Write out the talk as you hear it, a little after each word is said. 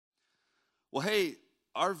Well, hey,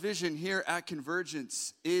 our vision here at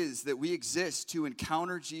Convergence is that we exist to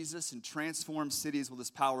encounter Jesus and transform cities with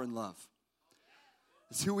his power and love.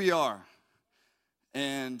 It's who we are.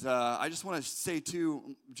 And I just want to say,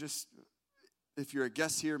 too, just if you're a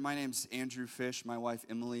guest here, my name's Andrew Fish, my wife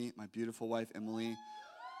Emily, my beautiful wife Emily,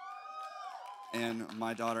 and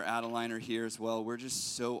my daughter Adeline are here as well. We're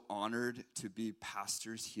just so honored to be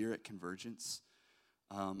pastors here at Convergence.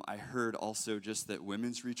 I heard also just that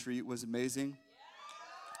women's retreat was amazing.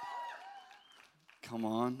 Come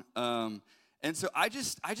on. And so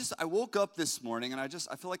I woke up this morning and I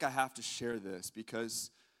feel like I have to share this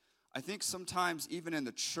because I think sometimes even in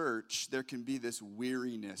the church there can be this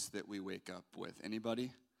weariness that we wake up with.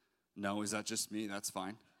 Anybody? No, is that just me? That's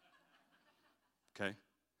fine. Okay.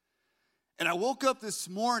 And I woke up this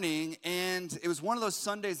morning, and it was one of those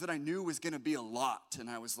Sundays that I knew was going to be a lot. And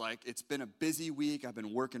I was like, it's been a busy week. I've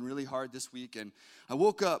been working really hard this week. And I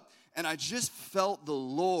woke up, and I just felt the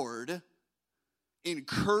Lord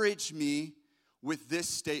encourage me with this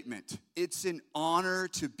statement. It's an honor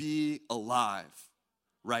to be alive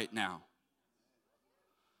right now.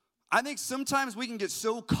 I think sometimes we can get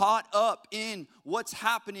so caught up in what's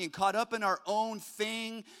happening, caught up in our own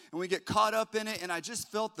thing, and we get caught up in it. And I just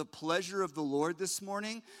felt the pleasure of the Lord this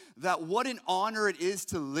morning, that what an honor it is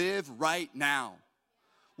to live right now.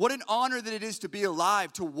 What an honor that it is to be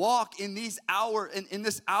alive, to walk in this hour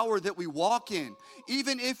that we walk in.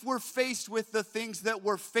 Even if we're faced with the things that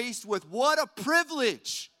we're faced with, what a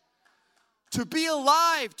privilege. To be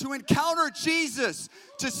alive, to encounter Jesus,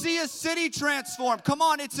 to see a city transform. Come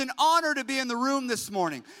on, it's an honor to be in the room this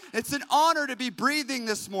morning. It's an honor to be breathing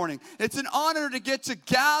this morning. It's an honor to get to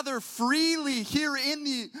gather freely here in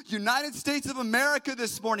the United States of America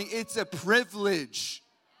this morning. It's a privilege.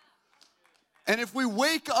 And if we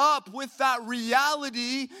wake up with that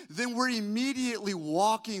reality, then we're immediately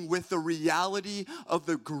walking with the reality of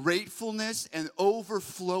the gratefulness and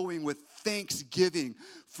overflowing with thanksgiving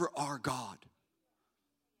for our God.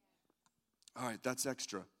 All right, that's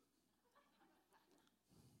extra.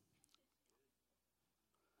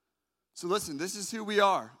 So listen, this is who we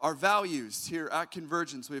are. Our values here at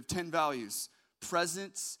Convergence, we have 10 values.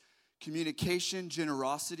 Presence, communication,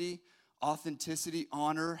 generosity, authenticity,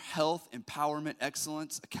 honor, health, empowerment,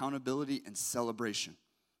 excellence, accountability, and celebration.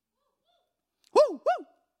 Woo, woo!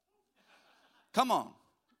 Come on.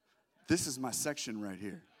 This is my section right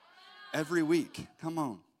here. Every week. Come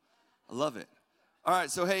on. I love it. All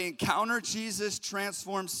right, so hey, encounter Jesus,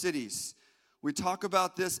 transform cities. We talk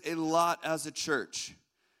about this a lot as a church.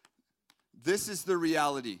 This is the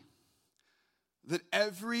reality. That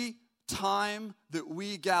every time that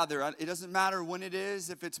we gather, it doesn't matter when it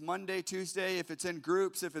is, if it's Monday, Tuesday, if it's in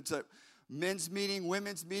groups, if it's a men's meeting,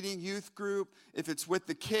 women's meeting, youth group, if it's with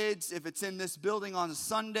the kids, if it's in this building on a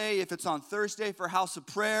Sunday, if it's on Thursday for House of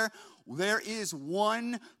Prayer, there is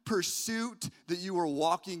one pursuit that you are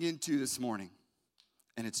walking into this morning,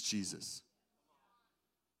 and it's Jesus.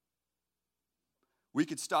 We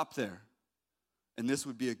could stop there, and this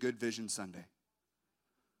would be a good Vision Sunday.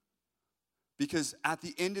 Because at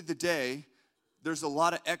the end of the day, there's a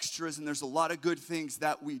lot of extras and there's a lot of good things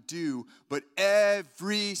that we do, but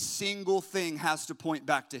every single thing has to point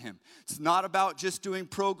back to him. It's not about just doing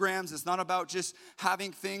programs. It's not about just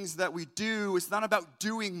having things that we do. It's not about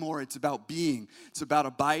doing more. It's about being. It's about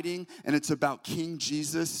abiding, and it's about King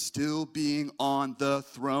Jesus still being on the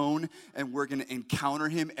throne, and we're going to encounter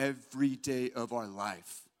him every day of our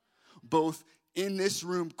life, both in this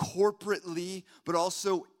room corporately, but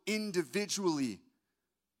also individually.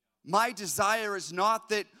 My desire is not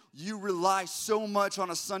that you rely so much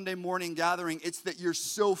on a Sunday morning gathering. It's that you're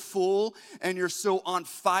so full and you're so on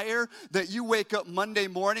fire that you wake up Monday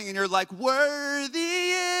morning and you're like, worthy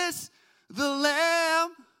is the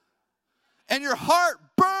Lamb. And your heart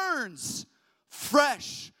burns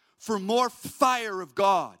fresh for more fire of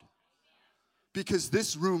God. Because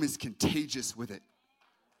this room is contagious with it.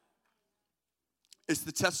 It's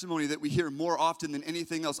the testimony that we hear more often than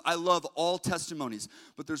anything else. I love all testimonies,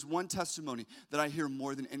 but there's one testimony that I hear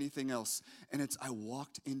more than anything else, and it's I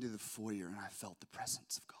walked into the foyer and I felt the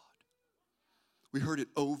presence of God. We heard it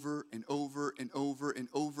over and over and over and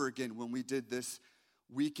over again when we did this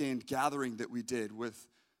weekend gathering that we did with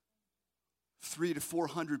 300 to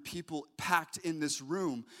 400 people packed in this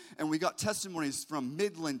room. And we got testimonies from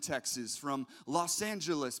Midland, Texas, from Los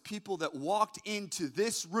Angeles, people that walked into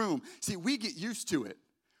this room. See, we get used to it,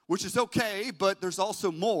 which is okay, but there's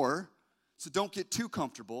also more, so don't get too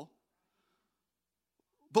comfortable.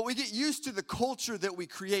 But we get used to the culture that we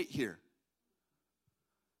create here.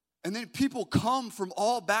 And then people come from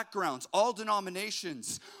all backgrounds, all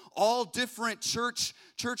denominations, all different church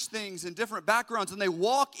things and different backgrounds. And they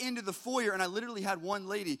walk into the foyer, and I literally had one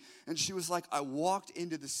lady, and she was like, I walked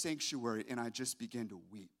into the sanctuary, and I just began to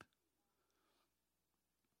weep.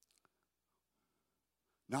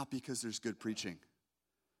 Not because there's good preaching.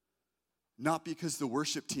 Not because the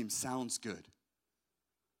worship team sounds good.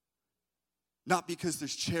 Not because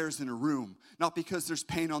there's chairs in a room. Not because there's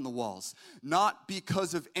paint on the walls. Not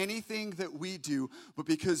because of anything that we do, but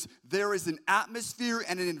because there is an atmosphere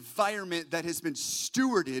and an environment that has been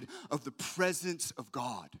stewarded of the presence of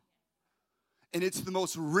God. And it's the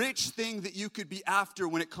most rich thing that you could be after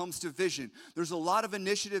when it comes to vision. There's a lot of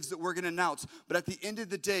initiatives that we're going to announce, but at the end of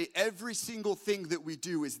the day, every single thing that we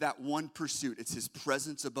do is that one pursuit. It's His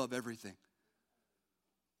presence above everything.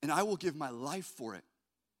 And I will give my life for it.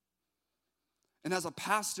 And as a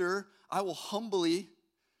pastor, I will humbly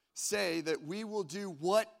say that we will do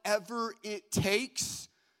whatever it takes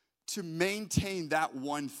to maintain that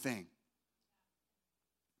one thing.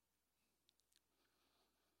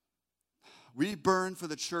 We burn for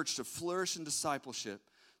the church to flourish in discipleship,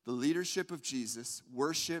 the leadership of Jesus,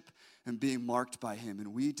 worship, and being marked by Him.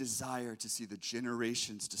 And we desire to see the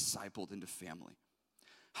generations discipled into family.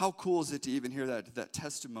 How cool is it to even hear that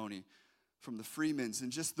testimony from the Freemans,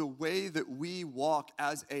 and just the way that we walk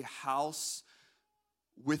as a house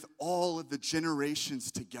with all of the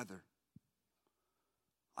generations together.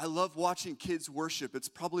 I love watching kids worship. It's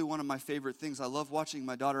probably one of my favorite things. I love watching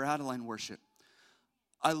my daughter Adeline worship.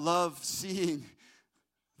 I love seeing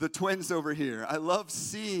the twins over here. I love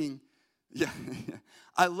seeing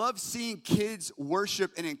kids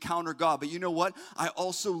worship and encounter God. But you know what? I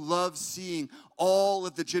also love seeing all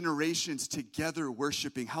of the generations together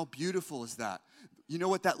worshiping. How beautiful is that? You know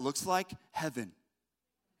what that looks like? Heaven.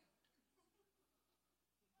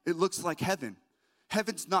 It looks like heaven.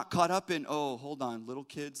 Heaven's not caught up in, oh, hold on, little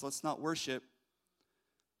kids, let's not worship.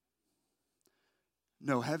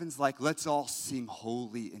 No, heaven's like, let's all sing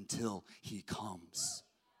holy until He comes.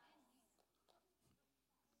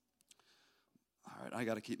 All right, I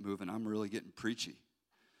got to keep moving. I'm really getting preachy.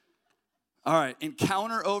 All right,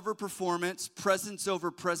 encounter over performance, presence over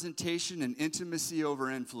presentation, and intimacy over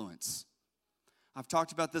influence. I've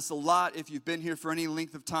talked about this a lot if you've been here for any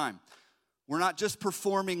length of time. We're not just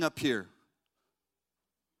performing up here.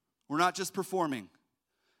 We're not just performing.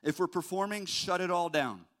 If we're performing, shut it all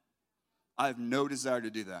down. I have no desire to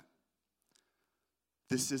do that.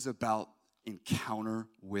 This is about encounter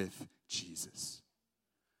with Jesus.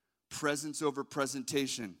 Presence over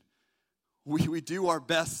presentation. We do our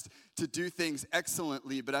best to do things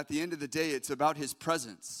excellently, but at the end of the day, it's about His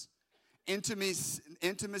presence.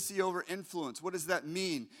 Intimacy over influence. What does that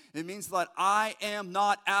mean? It means that I am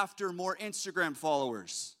not after more Instagram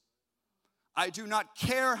followers. I do not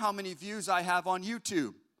care how many views I have on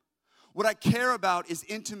YouTube. What I care about is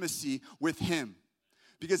intimacy with Him.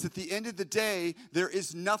 Because at the end of the day, there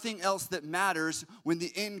is nothing else that matters. When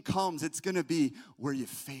the end comes, it's going to be, were you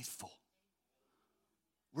faithful?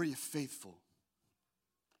 Were you faithful?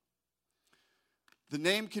 The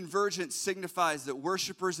name Convergence signifies that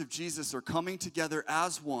worshipers of Jesus are coming together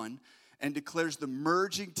as one and declares the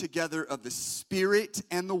merging together of the Spirit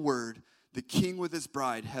and the Word, the King with His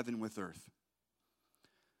bride, heaven with earth.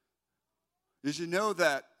 Did you know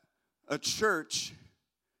that a church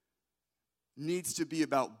needs to be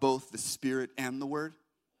about both the Spirit and the Word?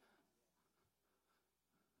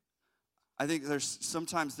 I think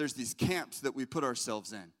sometimes there's these camps that we put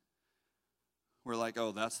ourselves in. We're like,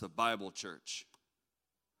 oh, that's the Bible church.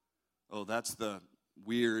 Oh, that's the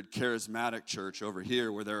weird charismatic church over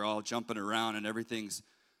here where they're all jumping around and everything's.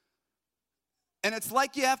 And it's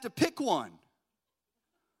like you have to pick one.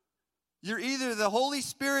 You're either the Holy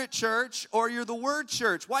Spirit church or you're the Word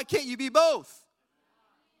church. Why can't you be both?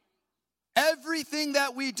 Everything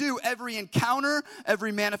that we do, every encounter,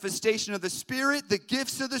 every manifestation of the Spirit, the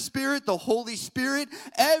gifts of the Spirit, the Holy Spirit,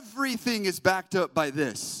 everything is backed up by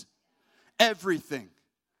this. Everything.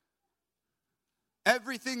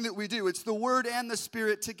 Everything that we do, it's the Word and the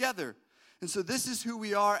Spirit together. And so this is who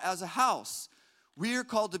we are as a house. We are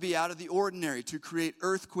called to be out of the ordinary, to create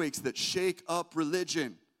earthquakes that shake up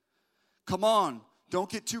religion. Come on, don't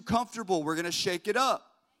get too comfortable. We're going to shake it up.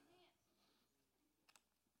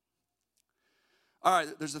 All right,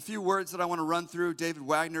 there's a few words that I want to run through. David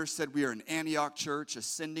Wagner said we are an Antioch church, a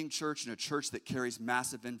sending church, and a church that carries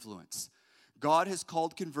massive influence. God has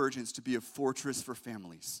called Convergence to be a fortress for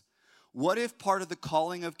families. What if part of the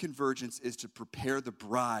calling of Convergence is to prepare the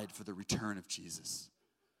bride for the return of Jesus?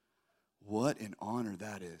 What an honor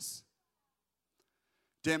that is.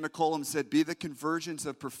 Dan McCollum said, be the convergence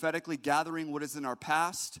of prophetically gathering what is in our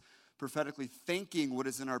past, prophetically thanking what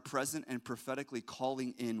is in our present, and prophetically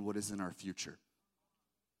calling in what is in our future.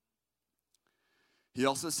 He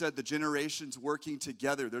also said the generations working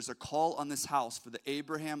together. There's a call on this house for the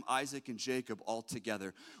Abraham, Isaac, and Jacob all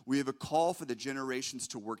together. We have a call for the generations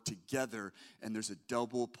to work together, and there's a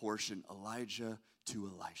double portion, Elijah to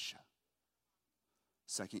Elisha.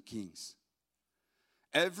 2 Kings.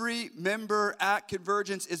 Every member at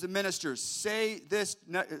Convergence is a minister. Say this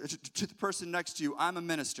to the person next to you, I'm a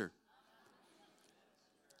minister.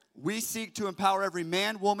 We seek to empower every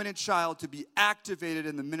man, woman, and child to be activated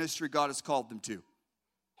in the ministry God has called them to.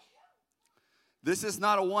 This is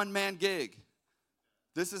not a one-man gig.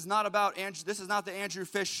 This is not the Andrew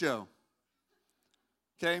Fish show.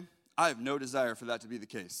 Okay? I have no desire for that to be the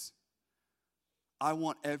case. I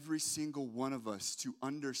want every single one of us to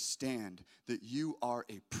understand that you are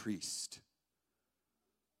a priest.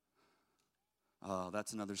 Oh,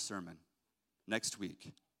 that's another sermon. Next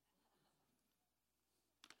week.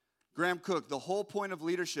 Graham Cook, the whole point of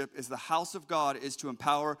leadership is the house of God is to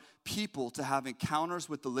empower people to have encounters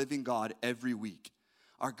with the living God every week.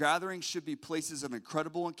 Our gatherings should be places of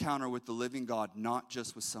incredible encounter with the living God, not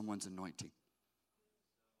just with someone's anointing.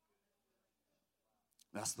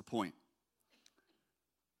 That's the point.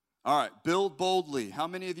 All right, build boldly. How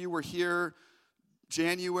many of you were here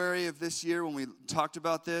January of this year when we talked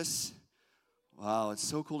about this? Wow, it's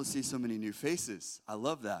so cool to see so many new faces. I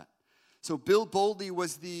love that. So Build Boldly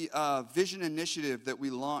was the vision initiative that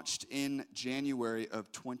we launched in January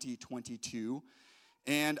of 2022.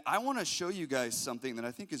 And I want to show you guys something that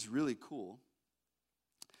I think is really cool.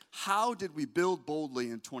 How did we build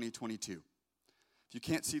boldly in 2022? If you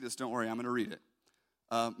can't see this, don't worry, I'm going to read it.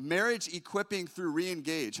 Marriage equipping through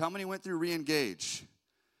Reengage. How many went through Reengage?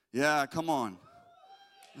 Yeah, come on.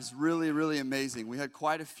 It was really, really amazing. We had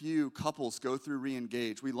quite a few couples go through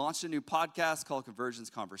Reengage. We launched a new podcast called Convergence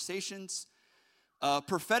Conversations.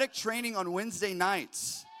 Prophetic training on Wednesday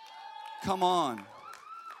nights. Come on.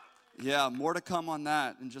 Yeah, more to come on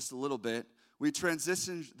that in just a little bit. We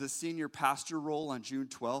transitioned the senior pastor role on June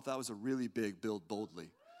 12th. That was a really big Build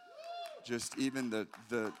Boldly. Just even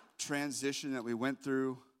the transition that we went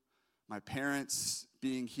through, my parents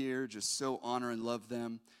being here, just so honor and love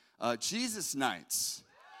them. Jesus nights.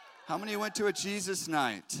 How many went to a Jesus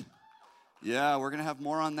night? Yeah, we're going to have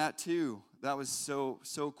more on that too. That was so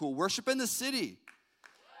cool. Worship in the City.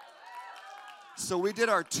 So we did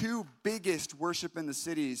our two biggest worship in the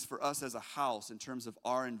cities for us as a house in terms of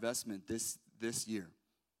our investment this year.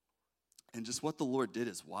 And just what the Lord did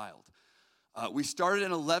is wild. We started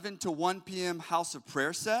an 11 to 1 p.m. House of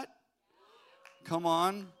Prayer set. Come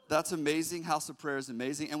on. That's amazing. House of Prayer is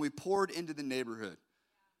amazing. And we poured into the neighborhood.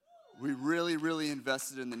 We really, really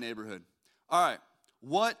invested in the neighborhood. All right.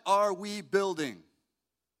 What are we building?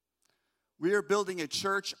 We are building a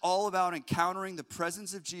church all about encountering the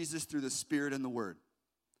presence of Jesus through the Spirit and the Word.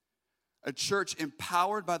 A church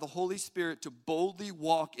empowered by the Holy Spirit to boldly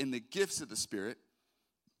walk in the gifts of the Spirit.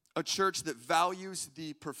 A church that values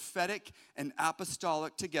the prophetic and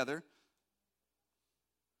apostolic together.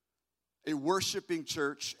 A worshiping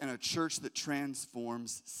church and a church that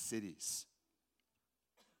transforms cities.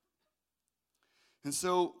 And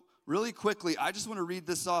so, really quickly, I just want to read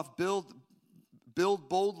this off. Build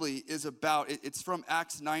Boldly is about, it's from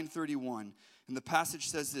Acts 9:31. And the passage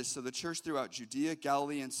says this: so the church throughout Judea,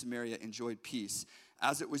 Galilee, and Samaria enjoyed peace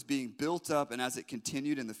as it was being built up, and as it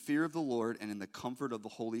continued in the fear of the Lord and in the comfort of the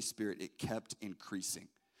Holy Spirit, it kept increasing.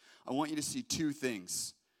 I want you to see two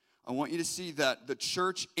things. I want you to see that the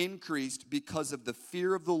church increased because of the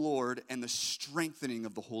fear of the Lord and the strengthening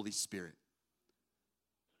of the Holy Spirit.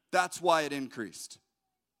 That's why it increased.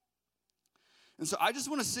 And so I just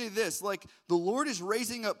want to say this, like the Lord is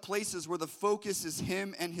raising up places where the focus is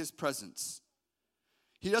Him and His presence.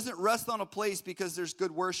 He doesn't rest on a place because there's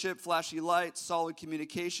good worship, flashy lights, solid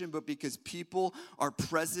communication, but because people are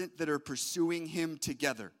present that are pursuing Him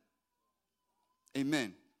together.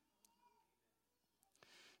 Amen.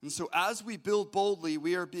 And so as we build boldly,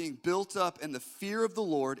 we are being built up in the fear of the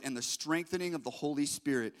Lord and the strengthening of the Holy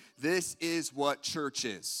Spirit. This is what church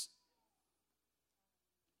is.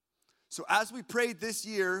 So as we prayed this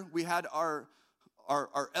year, we had our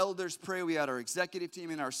elders pray, we had our executive team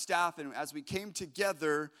and our staff, and as we came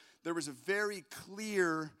together, there was a very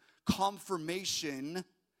clear confirmation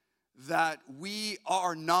that we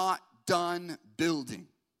are not done building.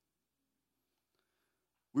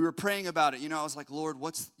 We were praying about it. I was like, Lord,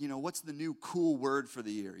 what's the new cool word for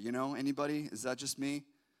the year? Anybody? Is that just me?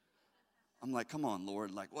 I'm like, come on,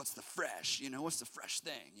 Lord. Like, what's the fresh? What's the fresh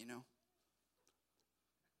thing?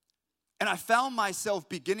 And I found myself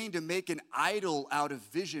beginning to make an idol out of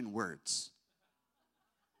vision words.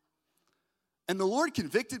 And the Lord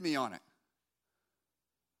convicted me on it.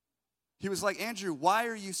 He was like, Andrew, why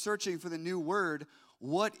are you searching for the new word?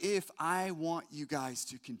 What if I want you guys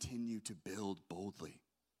to continue to build boldly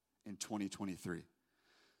in 2023?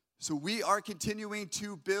 So we are continuing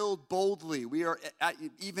to build boldly. We are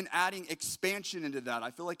even adding expansion into that.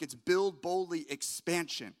 I feel like it's build boldly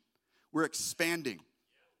expansion. We're expanding.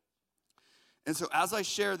 And so as I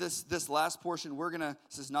share this last portion,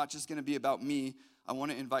 this is not just gonna be about me. I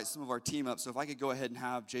wanna invite some of our team up. So if I could go ahead and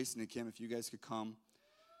have Jason and Kim, if you guys could come.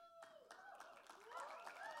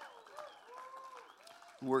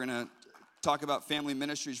 We're going to talk about family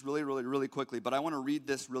ministries really quickly, but I want to read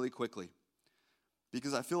this really quickly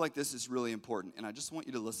because I feel like this is really important, and I just want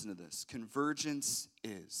you to listen to this. Convergence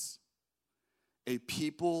is a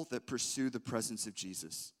people that pursue the presence of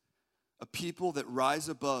Jesus, a people that rise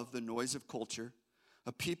above the noise of culture,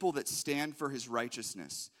 a people that stand for his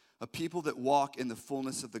righteousness, a people that walk in the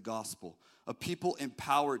fullness of the gospel, a people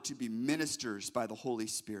empowered to be ministers by the Holy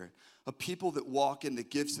Spirit, a people that walk in the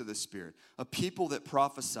gifts of the Spirit, a people that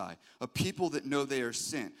prophesy, a people that know they are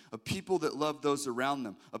sent, a people that love those around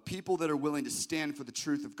them, a people that are willing to stand for the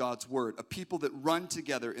truth of God's word, a people that run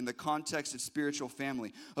together in the context of spiritual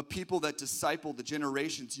family, a people that disciple the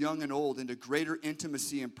generations, young and old, into greater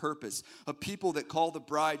intimacy and purpose, a people that call the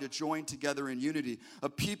bride to join together in unity, a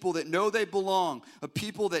people that know they belong, a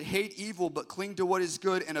people that hate evil but cling to what is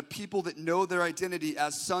good, and a people that know their identity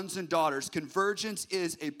as sons and daughters. Convergence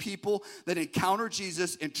is a people that encounter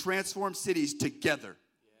Jesus and transform cities together.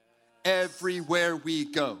 Yes. Everywhere we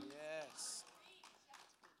go. Yes.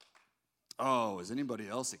 Oh, is anybody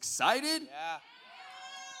else excited?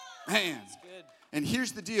 Yeah. Man. That's good. And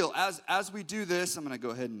here's the deal. As we do this, I'm going to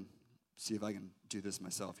go ahead and see if I can do this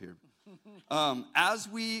myself here. As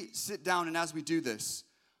we sit down and as we do this,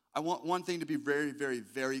 I want one thing to be very, very,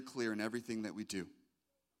 very clear in everything that we do.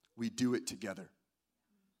 We do it together.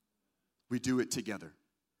 We do it together.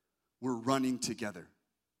 We're running together.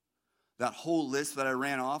 That whole list that I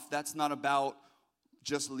ran off, that's not about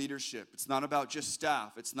just leadership. It's not about just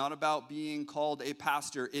staff. It's not about being called a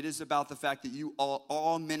pastor. It is about the fact that you are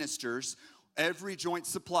all ministers. Every joint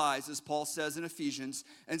supplies, as Paul says in Ephesians.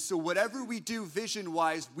 And so whatever we do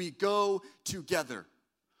vision-wise, we go together.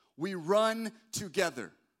 We run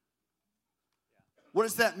together. What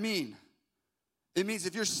does that mean? It means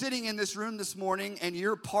if you're sitting in this room this morning and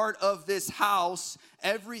you're part of this house,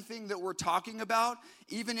 everything that we're talking about,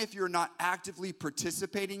 even if you're not actively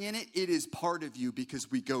participating in it, it is part of you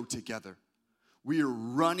because we go together. We are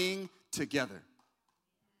running together.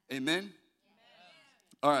 Amen?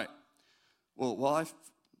 All right. Well, while I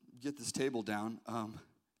get this table down,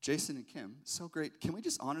 Jason and Kim, so great. Can we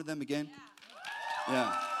just honor them again?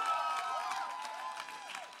 Yeah.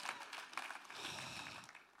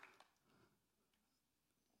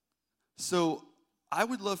 So I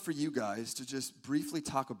would love for you guys to just briefly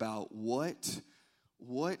talk about what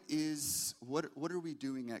are we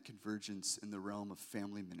doing at Convergence in the realm of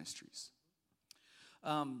family ministries?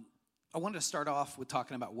 I wanted to start off with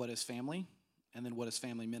talking about what is family and then what is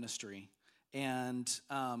family ministry. And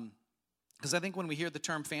because I think when we hear the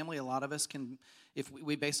term family, a lot of us can, if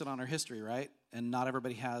we base it on our history, right? And not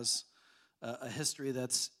everybody has a history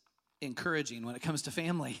that's encouraging when it comes to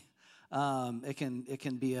family. It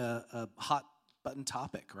can be a hot button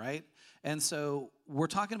topic, right? And so we're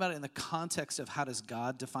talking about it in the context of how does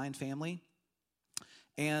God define family,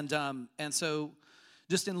 and so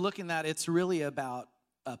just in looking at that, it's really about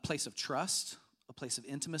a place of trust, a place of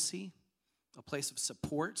intimacy, a place of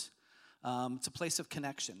support. It's a place of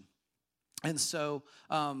connection, and so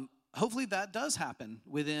hopefully that does happen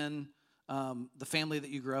within the family that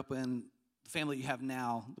you grew up in, the family you have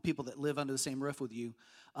now, the people that live under the same roof with you.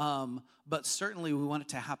 But certainly we want it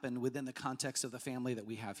to happen within the context of the family that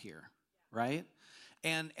we have here, right?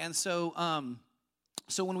 And so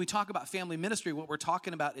when we talk about family ministry, what we're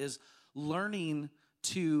talking about is learning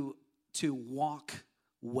to walk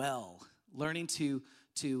well, learning to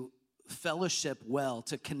fellowship well,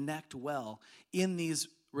 to connect well in these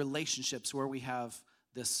relationships where we have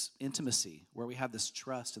this intimacy, where we have this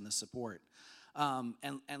trust and this support,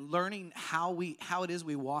 and learning how it is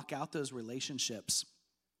we walk out those relationships.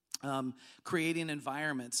 Creating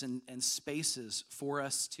environments and spaces for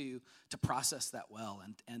us to process that well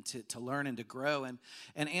and to learn and to grow.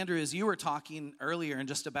 And Andrew, as you were talking earlier, and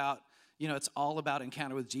just about, it's all about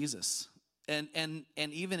encounter with Jesus. And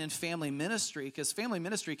even in family ministry, because family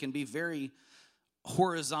ministry can be very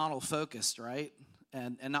horizontal focused, right?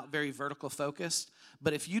 And not very vertical focused.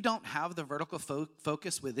 But if you don't have the vertical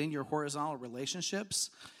focus within your horizontal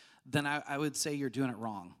relationships, then I would say you're doing it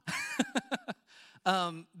wrong.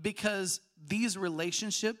 Because these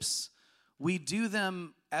relationships, we do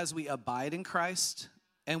them as we abide in Christ,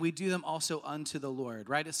 and we do them also unto the Lord,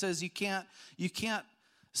 right? It says you can't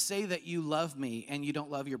say that you love me and you don't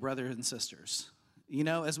love your brothers and sisters. You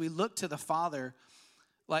know, as we look to the Father,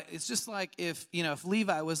 like it's just like if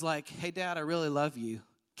Levi was like, hey, Dad, I really love you,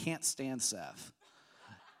 can't stand Seth,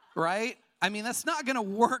 right? I mean, that's not going to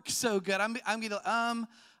work so good. I'm going to, I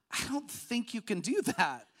don't think you can do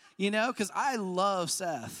that, because I love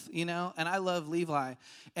Seth, and I love Levi.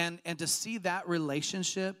 And to see that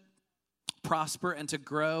relationship prosper and to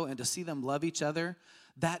grow and to see them love each other,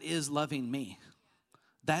 that is loving me.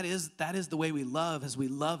 That is the way we love, as we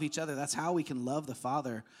love each other. That's how we can love the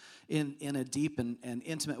Father in a deep and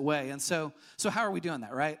intimate way. And so how are we doing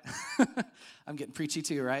that, right? I'm getting preachy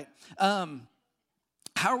too, right?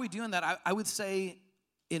 How are we doing that? I would say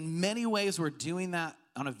in many ways we're doing that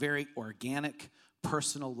on a very organic,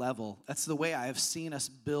 personal level. That's the way I have seen us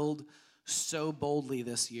build so boldly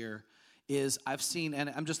this year. Is I've seen, and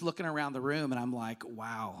I'm just looking around the room and I'm like,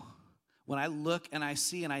 wow. When I look and I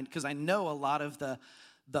see, because I know a lot of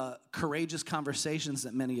the courageous conversations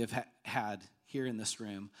that many have had here in this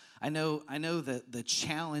room. I know the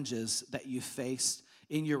challenges that you faced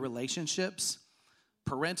in your relationships,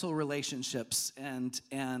 parental relationships,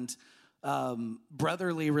 and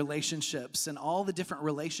brotherly relationships, and all the different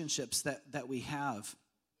relationships that we have.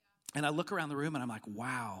 And I look around the room and I'm like,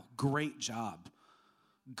 wow, great job.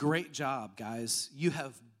 Great job, guys. You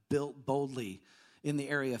have built boldly in the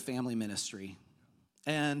area of family ministry.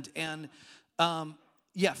 And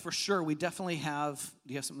yeah, for sure, we definitely have.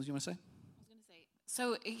 Do you have something you want to say? I was going to say,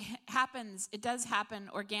 so it does happen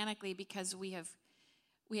organically because we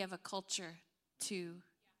have a culture to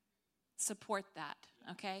support that,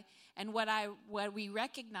 okay? And what we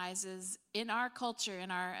recognize is in our culture,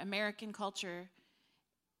 in our American culture,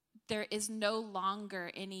 there is no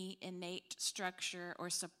longer any innate structure or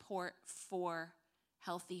support for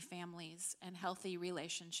healthy families and healthy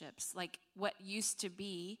relationships. Like what used to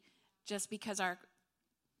be, just because our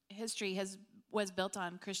history was built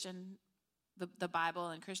on Christian, the Bible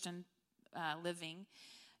and Christian living,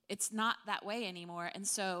 it's not that way anymore. And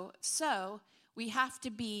so we have to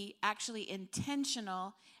be actually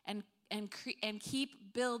intentional and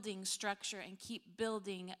keep building structure and keep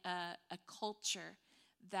building a culture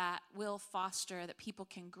that will foster, that people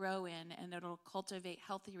can grow in, and it'll cultivate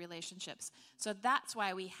healthy relationships. So that's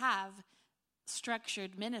why we have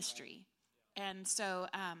structured ministry. And so,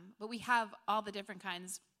 but we have all the different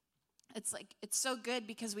kinds. It's so good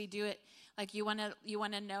because we do it, like you want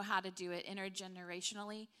to know how to do it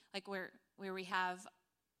intergenerationally, like where we have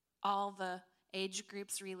all the age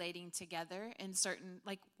groups relating together in certain,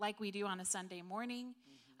 like we do on a Sunday morning.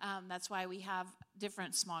 That's why we have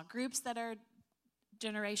different small groups that are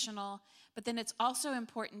generational. But then it's also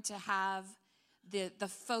important to have the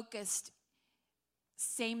focused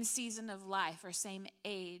same season of life or same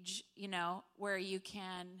age, where you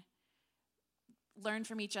can learn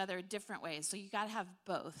from each other different ways. So you got to have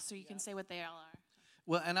both so you can say what they all are.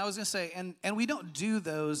 Well, and I was going to say, and we don't do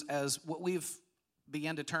those as what we've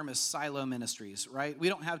began to term as silo ministries, right? We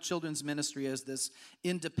don't have children's ministry as this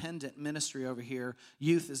independent ministry over here.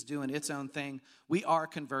 Youth is doing its own thing. We are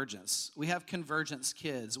Convergence. We have Convergence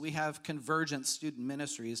Kids. We have Convergence Student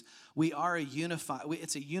Ministries. We are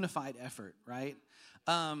it's a unified effort, right?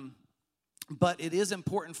 But it is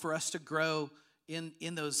important for us to grow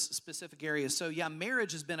in those specific areas. So yeah,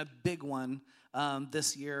 marriage has been a big one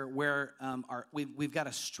this year, where we've got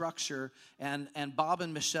a structure, and Bob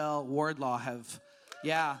and Michelle Wardlaw have,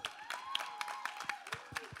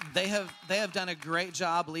 they have done a great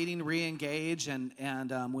job leading Reengage,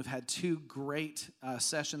 and we've had 2 great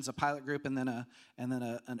sessions, a pilot group and then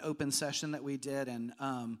an open session that we did, and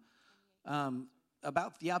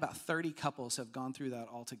about 30 couples have gone through that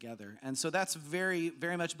all together. And so that's very,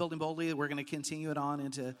 very much building boldly. We're going to continue it on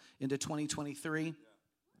into 2023.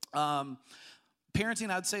 Parenting,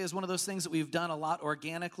 I'd say, is one of those things that we've done a lot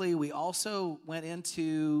organically. We also went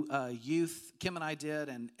into youth. Kim and I did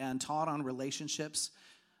and taught on relationships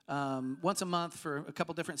once a month for a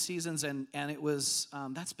couple different seasons, and it was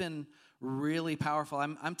that's been really powerful.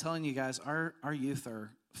 I'm telling you guys, our youth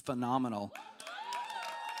are phenomenal.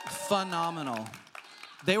 Phenomenal.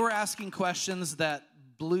 They were asking questions that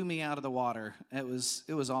blew me out of the water. It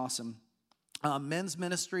was awesome. Men's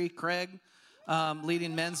ministry, Craig,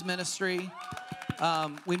 leading men's ministry.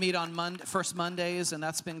 We meet on first Mondays, and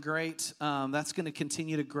that's been great. That's going to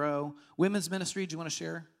continue to grow. Women's ministry, do you want to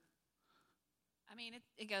share? I mean,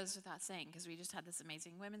 it goes without saying because we just had this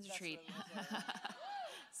amazing women's retreat.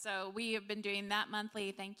 So we have been doing that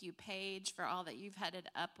monthly. Thank you, Paige, for all that you've headed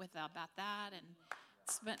up with about that. And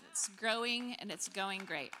it's growing and it's going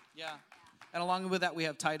great. Yeah. And along with that, we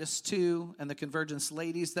have Titus 2 and the Convergence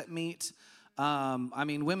ladies that meet. I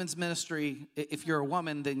mean, women's ministry, if you're a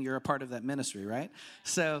woman, then you're a part of that ministry, right?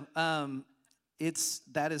 So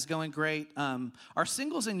that is going great. Our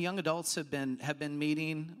singles and young adults have been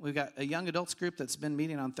meeting. We've got a young adults group that's been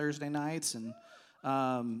meeting on Thursday nights, and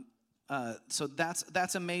so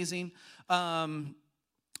that's amazing. Again,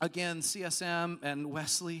 CSM and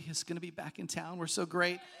Wesley is going to be back in town. We're so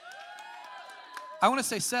great. I want to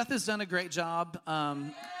say Seth has done a great job,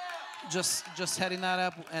 just heading that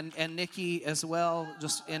up, and Nikki as well.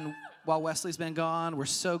 While Wesley's been gone, we're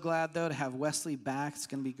so glad though to have Wesley back. It's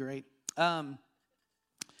going to be great.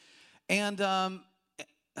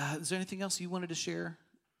 Is there anything else you wanted to share,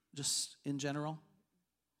 just in general?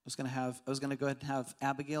 I was going to go ahead and have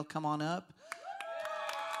Abigail come on up.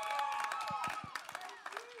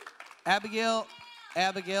 Abigail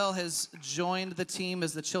has joined the team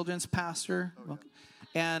as the children's pastor.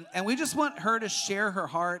 And we just want her to share her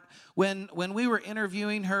heart. When we were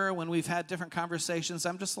interviewing her, when we've had different conversations,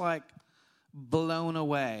 I'm just like blown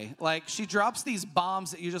away. Like, she drops these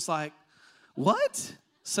bombs that you're just like, what?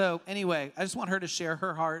 So anyway, I just want her to share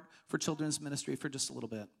her heart for children's ministry for just a little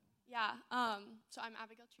bit. Yeah, so I'm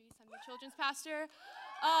Abigail Treese. I'm the children's pastor.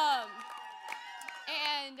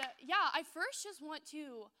 I first just want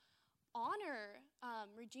to honor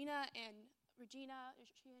Regina, is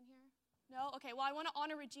she in here? No? Okay, well, I want to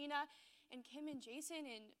honor Regina and Kim and Jason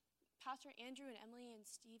and Pastor Andrew and Emily and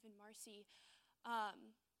Steve and Marcy. I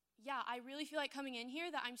really feel like coming in here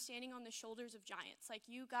that I'm standing on the shoulders of giants. Like,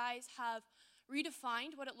 you guys have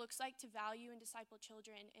redefined what it looks like to value and disciple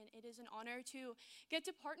children, and it is an honor to get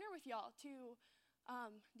to partner with y'all to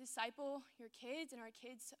disciple your kids and our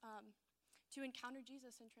kids to encounter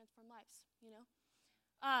Jesus and transform lives, you know?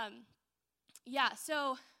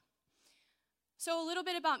 So a little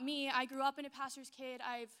bit about me. I grew up in a pastor's kid.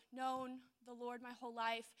 I've known the Lord my whole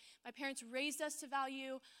life. My parents raised us to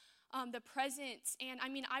value the presence. And I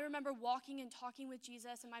mean, I remember walking and talking with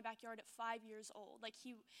Jesus in my backyard at 5 years old. Like,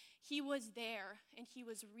 he was there and he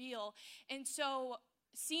was real. And so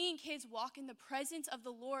seeing kids walk in the presence of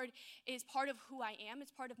the Lord is part of who I am.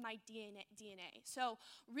 It's part of my DNA. So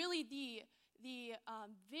really the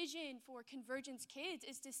vision for Convergence Kids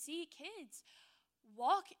is to see kids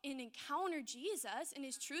walk and encounter Jesus and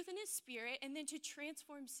his truth and his spirit, and then to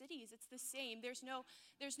transform cities. It's the same. There's no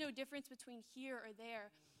difference between here or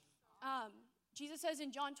there. Jesus says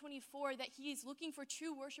in John 24 that he is looking for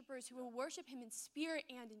true worshipers who will worship him in spirit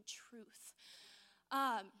and in truth.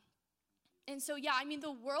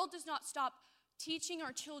 The world does not stop teaching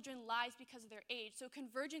our children lies because of their age. So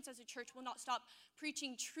Convergence as a church will not stop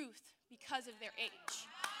preaching truth because of their age.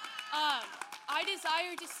 I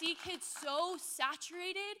desire to see kids so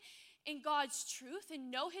saturated in God's truth and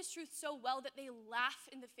know his truth so well that they laugh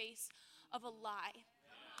in the face of a lie.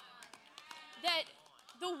 That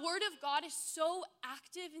the word of God is so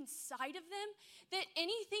active inside of them that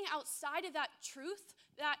anything outside of that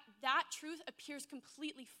truth appears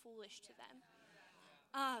completely foolish to them.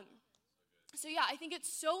 I think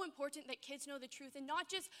it's so important that kids know the truth, and not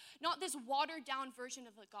this watered down version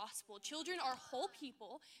of the gospel. Children are whole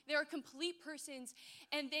people. They're complete persons,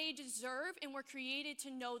 and they deserve and were created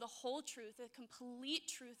to know the whole truth, the complete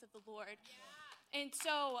truth of the Lord. And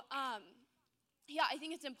so, I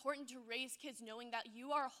think it's important to raise kids knowing that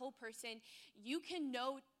you are a whole person. You can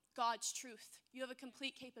know God's truth. You have a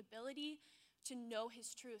complete capability to know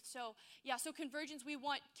his truth. So Convergence, we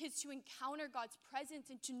want kids to encounter God's presence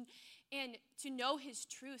and to know his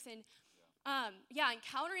truth. And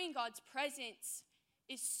encountering God's presence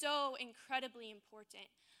is so incredibly important.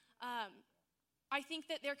 I think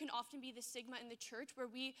that there can often be the stigma in the church where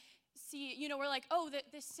we see, we're like, oh,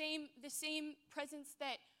 the same presence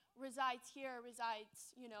that resides here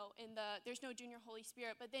resides, there's no junior Holy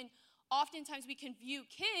Spirit. But then oftentimes we can view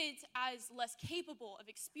kids as less capable of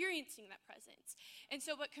experiencing that presence. And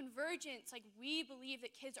so, but Convergence, we believe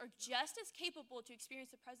that kids are just as capable to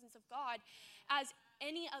experience the presence of God as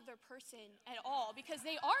any other person at all, because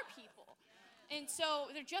they are people. And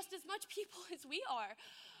so they're just as much people as we are.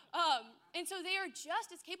 And so they are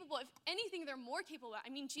just as capable. If anything, they're more capable.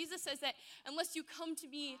 I mean, Jesus says that unless you come to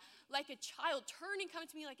me like a child, turn and come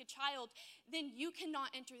to me like a child, then you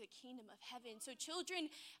cannot enter the kingdom of heaven. So children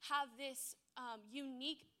have this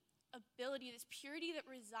unique ability, this purity that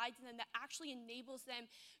resides in them that actually enables them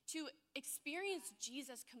to experience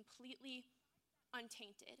Jesus completely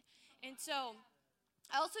untainted. And so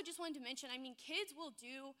I also just wanted to mention, kids will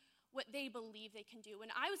do what they believe they can do.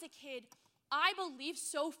 When I was a kid, I believed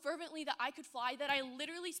so fervently that I could fly that I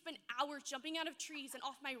literally spent hours jumping out of trees and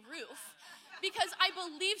off my roof because I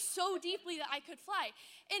believed so deeply that I could fly.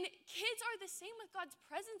 And kids are the same with God's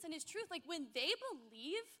presence and his truth. Like when they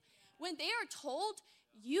believe, when they are told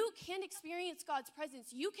you can experience God's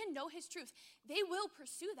presence, you can know his truth, they will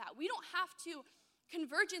pursue that. We don't have to,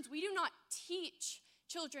 Convergence, we do not teach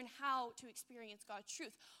children how to experience God's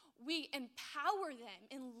truth. We empower them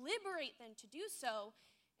and liberate them to do so,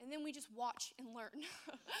 and then we just watch and learn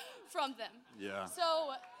from them. Yeah.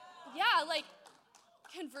 So, yeah, like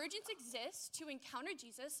Convergence exists to encounter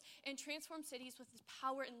Jesus and transform cities with his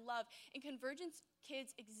power and love. And Convergence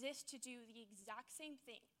kids exist to do the exact same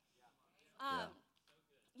thing.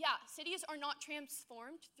 Yeah, cities are not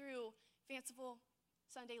transformed through fanciful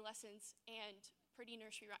Sunday lessons and pretty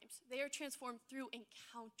nursery rhymes. They are transformed through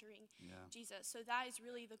encountering Jesus. So that is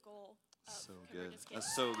really the goal of So good. Convergence Kids.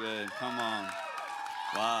 That's so good. Come on.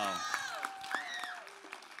 Wow.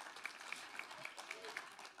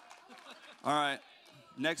 All right.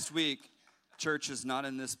 Next week, church is not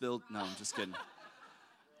in this build. No, I'm just kidding.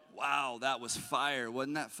 Wow, that was fire.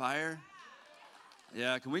 Wasn't that fire?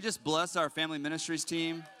 Yeah, can we just bless our family ministries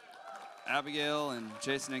team? Abigail and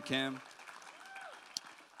Jason and Kim.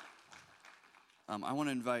 I want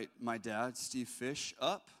to invite my dad, Steve Fish,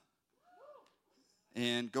 up.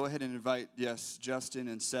 And go ahead and invite, yes, Justin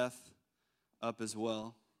and Seth up as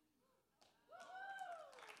well.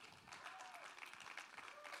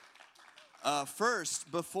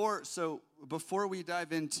 First, before we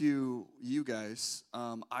dive into you guys,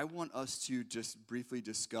 I want us to just briefly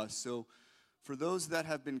discuss. So for those that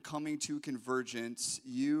have been coming to Convergence,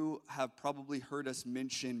 you have probably heard us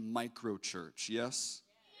mention microchurch, yes?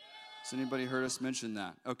 Has anybody heard us mention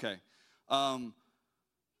that? Okay.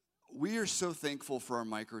 We are so thankful for our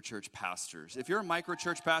microchurch pastors. If you're a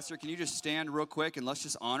microchurch pastor, can you just stand real quick and let's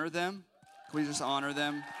just honor them? Can we just honor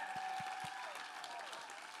them?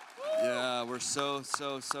 Yeah, we're so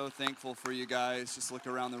thankful for you guys. Just look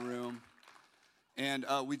around the room. And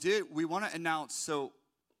we want to announce, so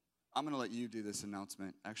I'm going to let you do this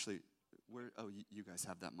announcement. Actually, you guys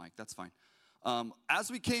have that mic. That's fine.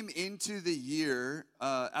 As we came into the year,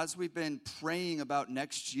 as we've been praying about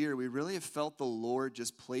next year, we really have felt the Lord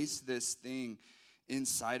just place this thing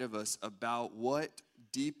inside of us about what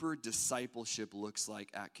deeper discipleship looks like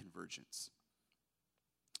at Convergence.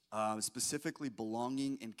 Specifically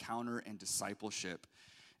belonging, encounter, and discipleship.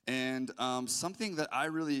 And something that I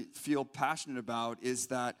really feel passionate about is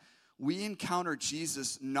that we encounter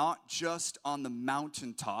Jesus not just on the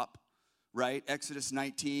mountaintop, right? Exodus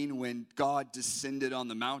 19, when God descended on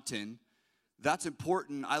the mountain. That's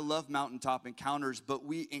important. I love mountaintop encounters, but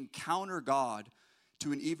we encounter God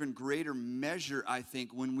to an even greater measure, I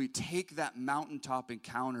think, when we take that mountaintop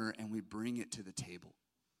encounter and we bring it to the table.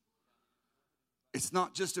 It's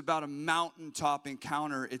not just about a mountaintop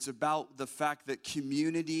encounter. It's about the fact that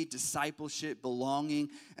community, discipleship, belonging,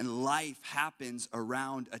 and life happens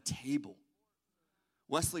around a table.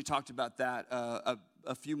 Wesley talked about that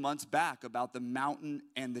a few months back, about the mountain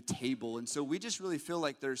and the table. And so we just really feel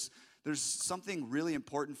like there's something really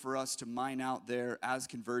important for us to mine out there as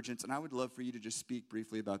Convergence. And I would love for you to just speak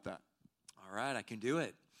briefly about that. All right, I can do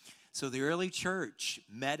it. So the early church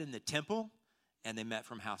met in the temple, and they met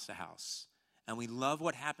from house to house. And we love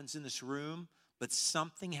what happens in this room, but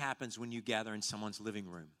something happens when you gather in someone's living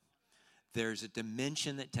room. There's a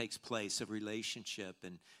dimension that takes place of relationship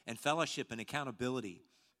and fellowship and accountability.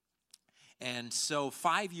 And so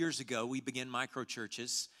 5 years ago, we began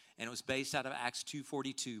microchurches, and it was based out of Acts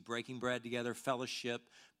 2:42, breaking bread together, fellowship,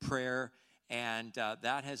 prayer, and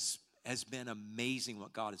that has been amazing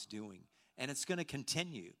what God is doing. And it's going to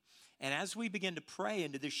continue. And as we begin to pray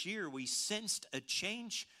into this year, we sensed a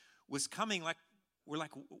change was coming. We're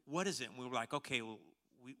like, what is it? And we were like, okay, well,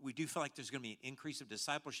 we do feel like there's going to be an increase of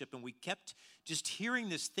discipleship. And we kept just hearing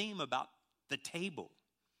this theme about the table,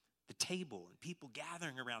 and people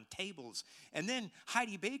gathering around tables. And then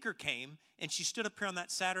Heidi Baker came, and she stood up here on that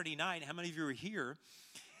Saturday night. How many of you were here?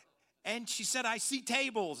 And she said, I see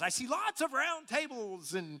tables. I see lots of round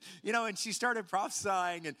tables. And, and she started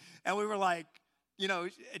prophesying. And we were like,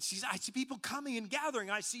 I see people coming and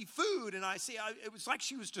gathering. I see food, and it was like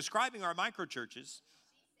she was describing our microchurches.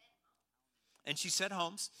 And she said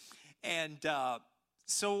homes. And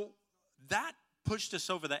so that pushed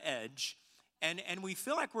us over the edge. And we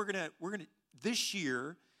feel like we're gonna this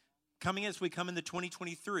year, as we come into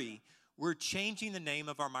 2023, we're changing the name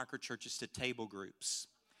of our microchurches to table groups.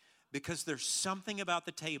 Because there's something about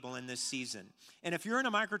the table in this season. And if you're in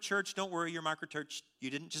a microchurch, don't worry, your microchurch,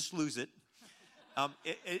 you didn't just lose it.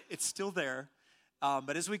 It's still there.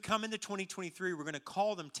 But as we come into 2023, we're going to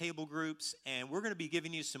call them table groups, and we're going to be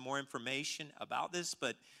giving you some more information about this.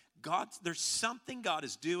 But there's something God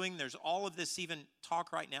is doing. There's all of this even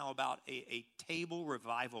talk right now about a table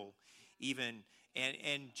revival even,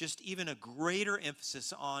 and just even a greater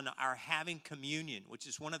emphasis on our having communion, which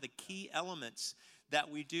is one of the key elements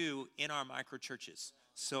that we do in our micro churches.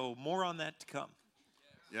 So more on that to come.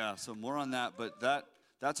 Yeah, so more on that, but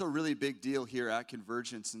that's a really big deal here at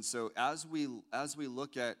Convergence. And so as we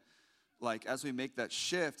look at, like, as we make that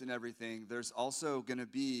shift and everything, there's also going to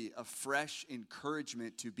be a fresh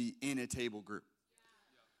encouragement to be in a table group.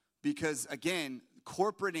 Because again,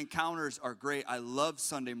 corporate encounters are great. I love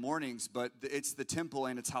Sunday mornings, but it's the temple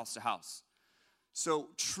and it's house to house. So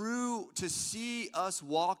to see us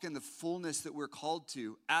walk in the fullness that we're called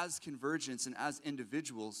to as Convergence and as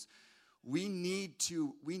individuals, we need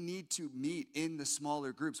to meet in the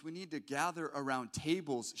smaller groups. We need to gather around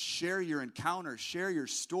tables, share your encounter, share your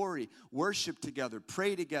story, worship together,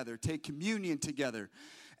 pray together, take communion together,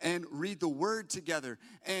 and read the word together.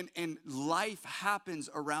 And life happens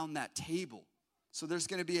around that table. So there's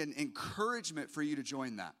going to be an encouragement for you to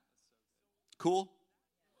join that. Cool?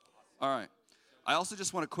 All right. I also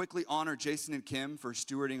just want to quickly honor Jason and Kim for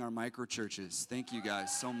stewarding our micro churches. Thank you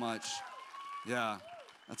guys so much. Yeah.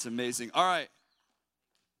 That's amazing. All right.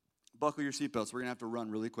 Buckle your seatbelts. We're going to have to run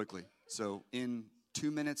really quickly. So in 2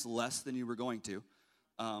 minutes less than you were going to,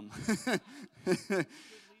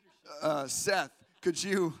 Seth, could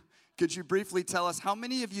you briefly tell us how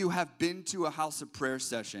many of you have been to a house of prayer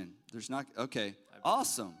session? There's not, okay.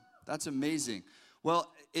 Awesome. That's amazing. Well,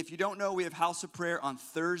 if you don't know, we have house of prayer on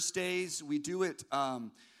Thursdays. We do it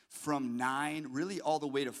from 9 really all the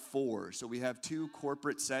way to 4. So we have 2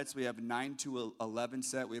 corporate sets. We have a 9 to 11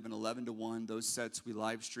 set. We have an 11 to 1. Those sets we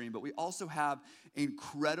live stream. But we also have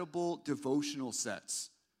incredible devotional sets.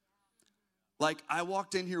 Like, I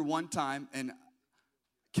walked in here one time and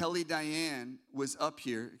Kelly Diane was up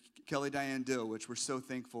here. Kelly Diane Dill, which we're so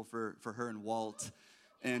thankful for her and Walt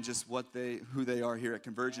and just who they are here at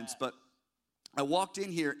Convergence. But I walked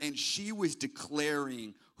in here and she was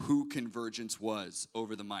declaring who Convergence was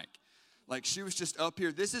over the mic. Like, she was just up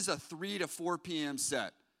here. This is a 3 to 4 p.m.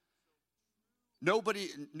 set. Nobody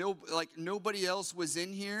else was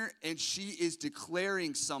in here, and she is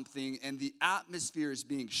declaring something, and the atmosphere is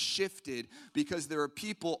being shifted because there are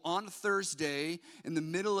people on Thursday in the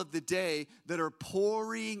middle of the day that are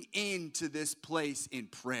pouring into this place in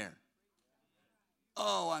prayer.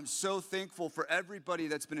 Oh, I'm so thankful for everybody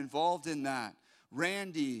that's been involved in that.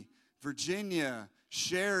 Randy, Virginia,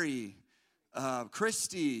 Sherry,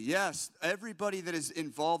 Christy, yes, everybody that is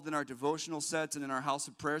involved in our devotional sets and in our house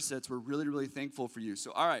of prayer sets, we're really, really thankful for you.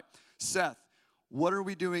 So, all right, Seth, what are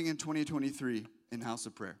we doing in 2023 in house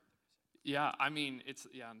of prayer? Yeah, I mean, in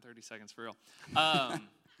 30 seconds for real.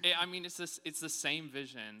 It's the same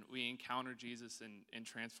vision. We encounter Jesus and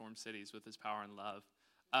transform cities with his power and love.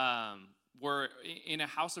 We're in a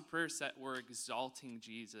house of prayer set, we're exalting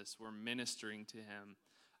Jesus, we're ministering to him.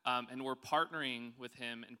 And we're partnering with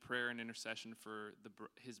him in prayer and intercession for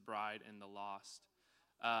his bride and the lost.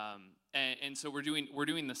 And so we're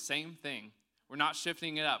doing the same thing. We're not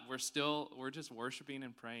shifting it up. We're just worshiping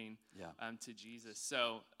and praying to Jesus.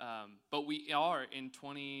 So, but we are in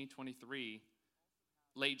 2023,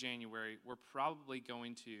 late January. We're probably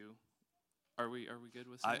going to. Are we good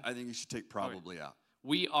with that? I think you should take probably out.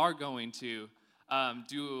 We are going to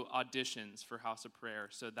do auditions for House of Prayer.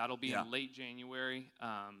 So that'll be in late January.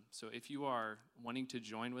 So if you are wanting to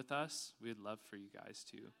join with us, we'd love for you guys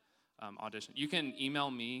to audition. You can email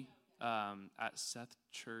me at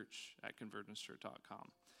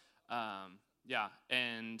sethchurch@convergencechurch.com.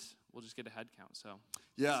 And we'll just get a head count. So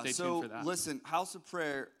stay tuned for that. Listen, House of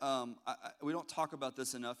Prayer, we don't talk about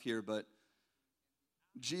this enough here, but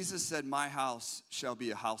Jesus said, "My house shall be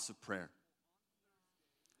a house of prayer."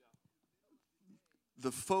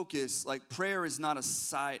 The focus, like, prayer is not a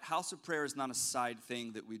side, house of prayer is not a side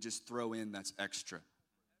thing that we just throw in that's extra.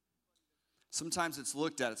 Sometimes it's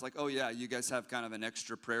looked at, it's like, oh yeah, you guys have kind of an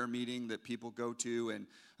extra prayer meeting that people go to, and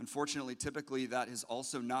unfortunately, typically that has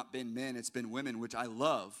also not been men, it's been women, which I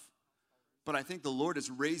love. But I think the Lord is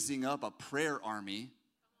raising up a prayer army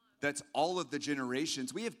that's all of the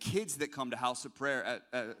generations. We have kids that come to House of Prayer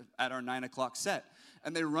at our 9 o'clock set,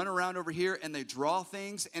 and they run around over here and they draw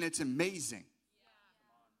things, and it's amazing.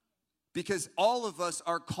 Because all of us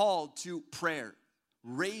are called to prayer,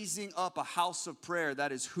 raising up a house of prayer.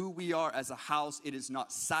 That is who we are as a house. It is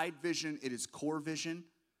not side vision, it is core vision.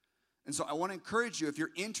 And so I want to encourage you, if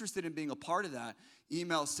you're interested in being a part of that,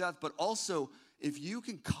 email Seth. But also, if you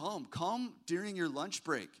can come during your lunch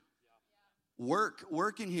break.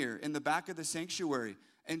 work in here in the back of the sanctuary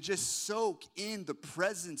and just soak in the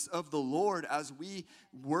presence of the Lord as we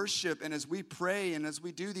worship and as we pray and as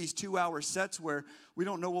we do these 2-hour sets where we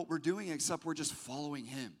don't know what we're doing except we're just following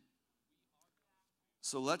him.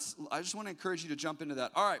 So I just want to encourage you to jump into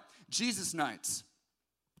that. All right, Jesus nights.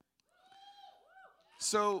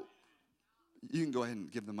 So you can go ahead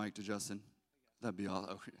and give the mic to Justin. That'd be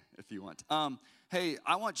all, if you want. Hey,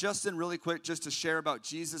 I want Justin really quick just to share about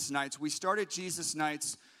Jesus nights. We started Jesus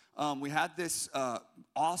nights. We had this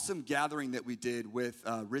awesome gathering that we did with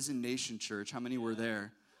Risen Nation Church. How many were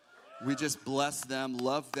there? We just blessed them,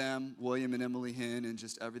 loved them, William and Emily Hinn, and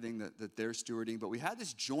just everything that they're stewarding. But we had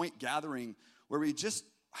this joint gathering where we just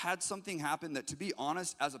had something happen that, to be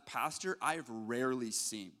honest, as a pastor, I have rarely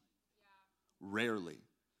seen. Rarely.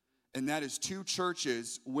 And that is two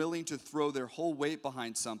churches willing to throw their whole weight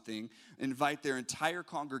behind something, invite their entire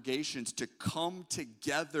congregations to come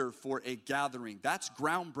together for a gathering. That's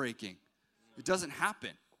groundbreaking. It doesn't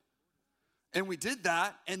happen. And we did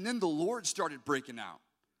that, and then the Lord started breaking out.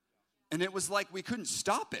 And it was like we couldn't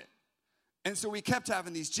stop it. And so we kept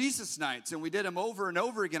having these Jesus nights, and we did them over and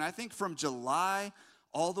over again. I think from July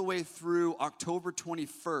all the way through October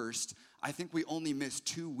 21st, I think we only missed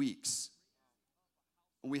 2 weeks.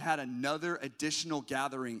 We had another additional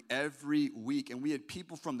gathering every week, and we had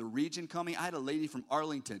people from the region coming. I had a lady from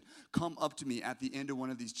Arlington come up to me at the end of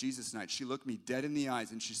one of these Jesus nights. She looked me dead in the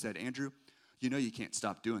eyes, and she said, Andrew, you know you can't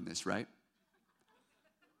stop doing this, right?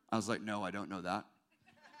 I was like, no, I don't know that.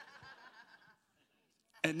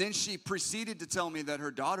 And then she proceeded to tell me that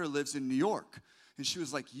her daughter lives in New York, and she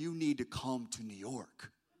was like, you need to come to New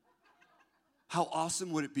York. How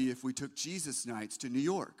awesome would it be if we took Jesus nights to New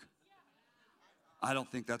York? I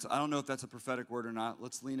don't know if that's a prophetic word or not.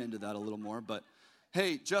 Let's lean into that a little more. But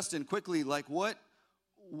hey, Justin, quickly, like what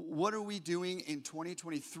are we doing in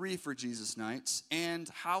 2023 for Jesus Nights? And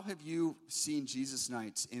how have you seen Jesus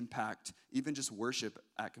Nights impact even just worship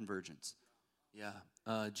at Convergence? Yeah,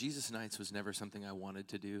 Jesus Nights was never something I wanted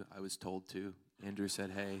to do. I was told to. Andrew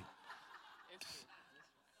said, hey,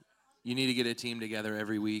 you need to get a team together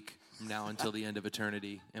every week from now until the end of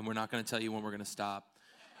eternity. And we're not going to tell you when we're going to stop.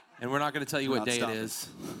 And we're not going to tell you what day it is.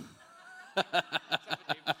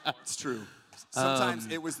 It's true. Sometimes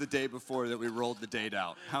it was the day before that we rolled the date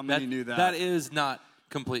out. How many knew that? That is not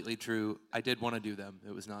completely true. I did want to do them.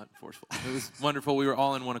 It was not forceful. It was wonderful. We were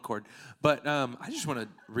all in one accord. But I just want to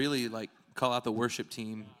really call out the worship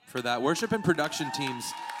team for that. Worship and production teams.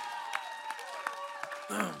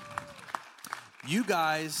 You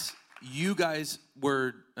guys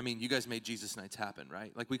were, you guys made Jesus Nights happen,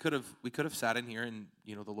 right? Like we could have sat in here and,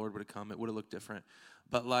 the Lord would have come. It would have looked different.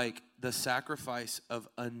 But the sacrifice of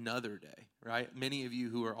another day, right? Many of you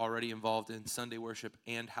who are already involved in Sunday worship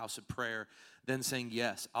and house of prayer, then saying,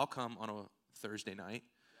 yes, I'll come on a Thursday night,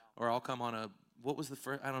 or I'll come on what was the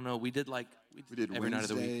first, I don't know. We did every Wednesday, night of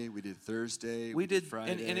the week. We did Thursday. We did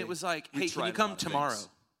Friday. And it was like, hey, can you come tomorrow?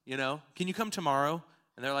 Can you come tomorrow?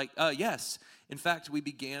 And they're like, yes. In fact, we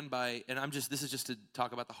began by, and this is just to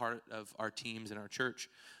talk about the heart of our teams and our church.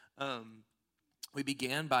 We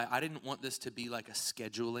began by, I didn't want this to be like a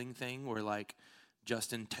scheduling thing where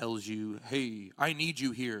Justin tells you, hey, I need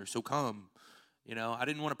you here, so come. I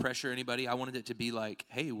didn't want to pressure anybody. I wanted it to be like,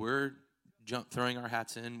 hey, we're throwing our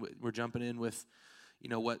hats in. We're jumping in with,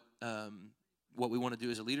 what we want to do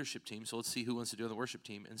as a leadership team. So let's see who wants to do on the worship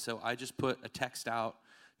team. And so I just put a text out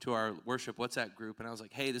to our worship WhatsApp group, and I was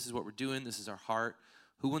like, hey, this is what we're doing. This is our heart.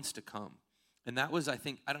 Who wants to come? And that was, I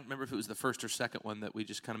don't remember if it was the first or second one that we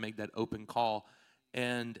just kind of made that open call.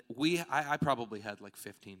 And I probably had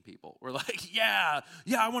 15 people. We're like, yeah,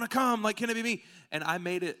 I want to come. Can it be me? And I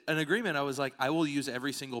made it an agreement. I was like, I will use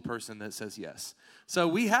every single person that says yes. So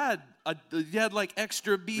we had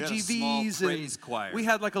extra BGVs. We had a small praise choir. We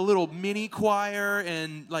had a little mini choir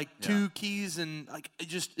and two keys and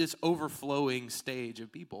just this overflowing stage of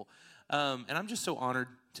people. And I'm just so honored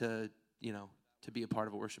to be a part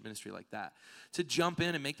of a worship ministry like that. To jump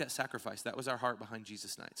in and make that sacrifice. That was our heart behind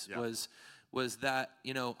Jesus Nights. Yeah. Was that,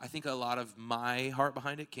 I think a lot of my heart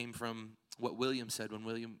behind it came from what William said when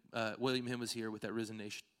William Hinn was here with that Risen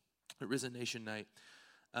Nation night.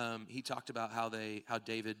 He talked about how they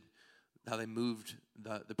moved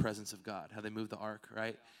the presence of God, how they moved the ark,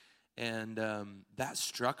 right? And that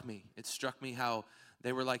struck me. It struck me how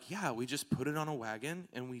they were like, yeah, we just put it on a wagon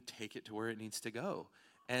and we take it to where it needs to go.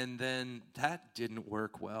 And then that didn't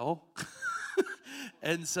work well.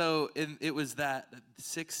 And so it was that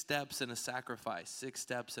 6 steps and a sacrifice, 6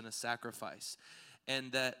 steps and a sacrifice.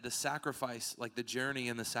 And that the sacrifice, the journey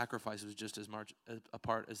and the sacrifice was just as much a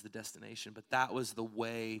part as the destination. But that was the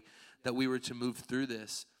way that we were to move through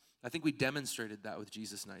this. I think we demonstrated that with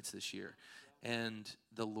Jesus Nights this year. And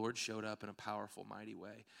the Lord showed up in a powerful, mighty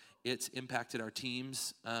way. It's impacted our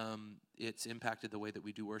teams. It's impacted the way that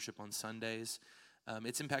we do worship on Sundays.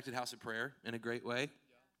 It's impacted House of Prayer in a great way.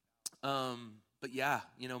 But yeah,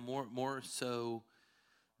 more so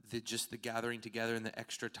just the gathering together and the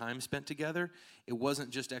extra time spent together. It wasn't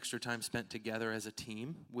just extra time spent together as a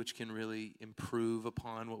team, which can really improve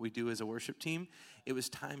upon what we do as a worship team. It was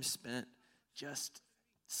time spent just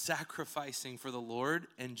sacrificing for the Lord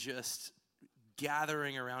and just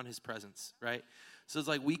gathering around his presence, right? So it's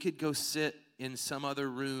like we could go sit in some other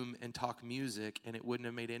room and talk music and it wouldn't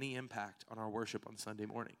have made any impact on our worship on Sunday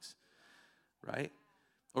mornings, right?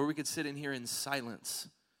 Or we could sit in here in silence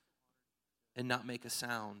and not make a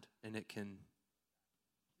sound and it can,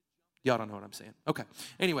 y'all don't know what I'm saying. Okay,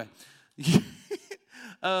 anyway,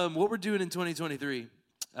 what we're doing in 2023,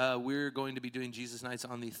 we're going to be doing Jesus Nights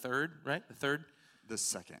on the 3rd, right? The 3rd? The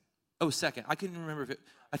 2nd. Oh, 2nd. I couldn't remember if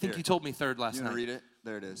I think Here. you told me 3rd last You night. want to read it?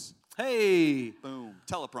 There it is. Hey. Boom.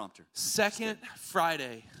 Teleprompter. 2nd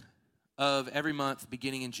Friday of every month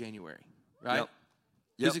beginning in January, right? Yep.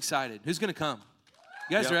 Who's excited? Who's going to come?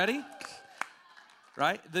 You guys Yep. ready?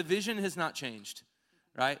 Right? The vision has not changed,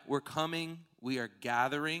 right? We're coming, we are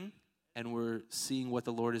gathering, and we're seeing what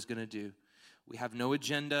the Lord is going to do. We have no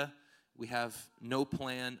agenda. We have no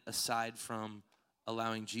plan aside from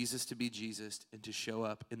allowing Jesus to be Jesus and to show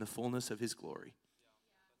up in the fullness of his glory.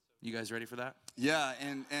 You guys ready for that? Yeah,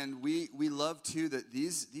 and we love too that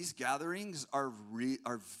these gatherings are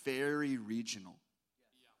very regional.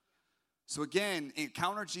 So again,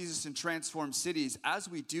 Encounter Jesus and Transform Cities. As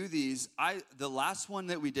we do these, the last one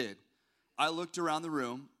that we did, I looked around the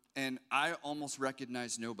room and I almost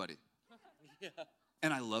recognized nobody.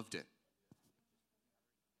 And I loved it.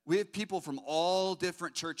 We have people from all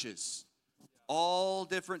different churches, all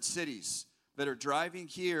different cities that are driving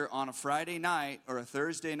here on a Friday night or a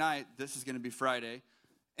Thursday night. This is going to be Friday.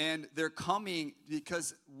 And they're coming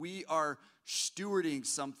because we are stewarding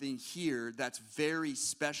something here that's very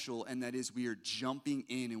special, and that is we are jumping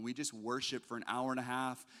in and we just worship for an hour and a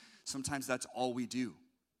half. Sometimes that's all we do.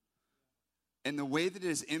 And the way that it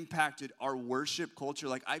has impacted our worship culture,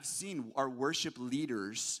 like I've seen our worship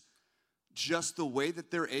leaders, just the way that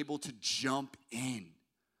they're able to jump in.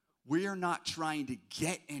 We are not trying to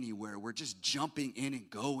get anywhere. We're just jumping in and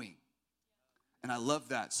going. And I love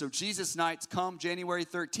that. So Jesus Nights come January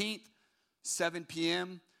 13th, 7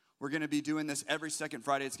 p.m. We're going to be doing this every second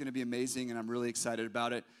Friday. It's going to be amazing, and I'm really excited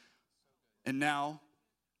about it. And now,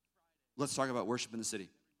 let's talk about worship in the city.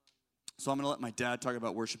 So I'm going to let my dad talk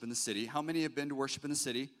about worship in the city. How many have been to worship in the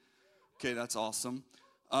city? Okay, that's awesome.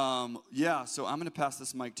 Yeah, so I'm going to pass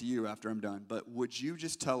this mic to you after I'm done. But would you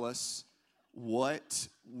just tell us what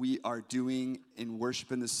we are doing in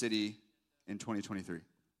worship in the city in 2023?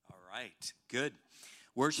 All right, good.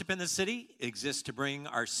 Worship in the city exists to bring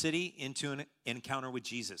our city into an encounter with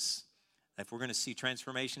Jesus. If we're going to see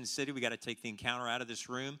transformation in the city, we got to take the encounter out of this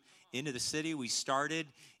room into the city. We started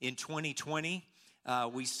in 2020.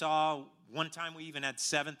 We saw one time we even had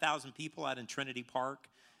 7,000 people out in Trinity Park.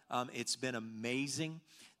 It's been amazing.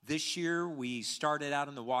 This year, we started out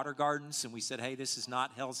in the Water Gardens, and we said, hey, this is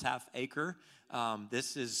not Hell's Half Acre.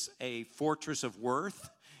 This is a fortress of worth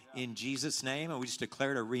in Jesus' name, and we just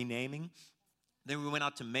declared a renaming. Then we went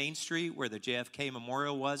out to Main Street where the JFK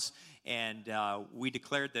Memorial was, and we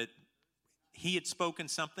declared that he had spoken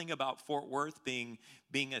something about Fort Worth being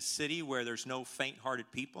a city where there's no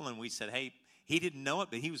faint-hearted people, and we said, hey, he didn't know it,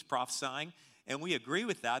 but he was prophesying, and we agree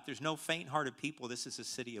with that. There's no faint-hearted people. This is a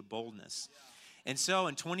city of boldness. And so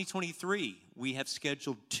in 2023, we have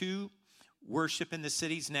scheduled 2 worship in the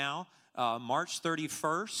cities now, March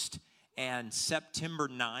 31st and September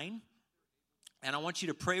 9. And I want you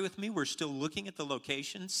to pray with me. We're still looking at the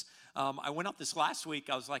locations. I went out this last week.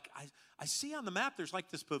 I was like, I see on the map there's like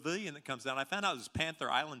this pavilion that comes down. I found out it was Panther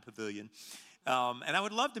Island Pavilion. And I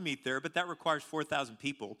would love to meet there, but that requires 4,000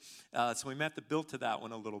 people. So we may have to build to that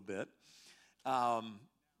one a little bit.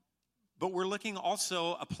 But we're looking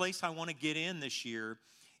also, a place I want to get in this year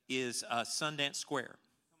is Sundance Square.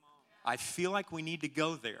 I feel like we need to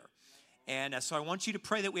go there. And so I want you to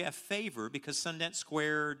pray that we have favor, because Sundance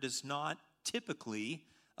Square does not typically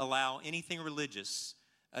allow anything religious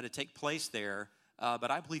to take place there.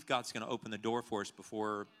 But I believe God's going to open the door for us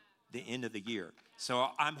before the end of the year. So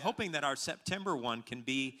I'm hoping that our September one can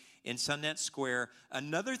be in Sundance Square.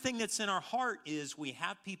 Another thing that's in our heart is we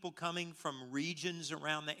have people coming from regions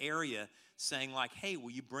around the area saying like, hey,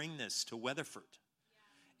 will you bring this to Weatherford?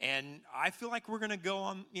 And I feel like we're going to go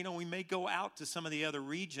on, we may go out to some of the other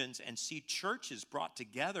regions and see churches brought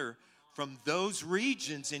together from those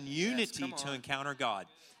regions in unity to encounter God.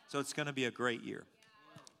 So it's going to be a great year.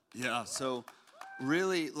 Yeah, so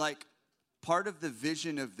really, like, part of the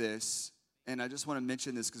vision of this, and I just want to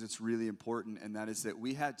mention this because it's really important, and that is that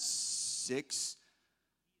we had 6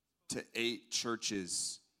 to 8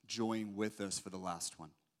 churches join with us for the last one.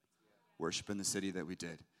 Worship in the City that we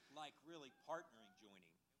did. Like really partnering,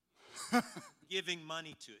 joining. Giving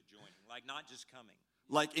money to it, joining. Like not just coming.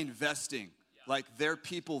 Like investing. Like their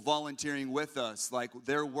people volunteering with us, like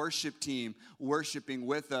their worship team worshiping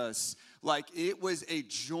with us. Like it was a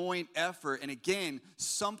joint effort. And again,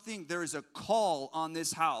 there is a call on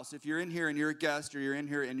this house. If you're in here and you're a guest, or you're in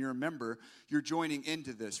here and you're a member, you're joining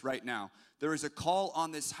into this right now. There is a call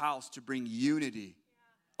on this house to bring unity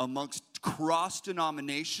amongst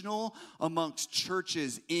cross-denominational, amongst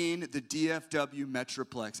churches in the DFW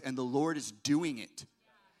Metroplex. And the Lord is doing it.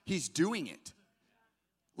 He's doing it.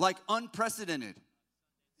 Like unprecedented.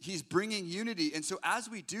 He's bringing unity. And so as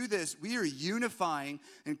we do this, we are unifying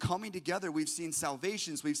and coming together. We've seen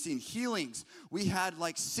salvations. We've seen healings. We had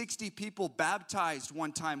like 60 people baptized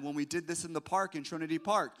one time when we did this in the park, in Trinity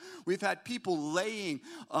Park. We've had people laying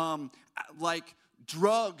like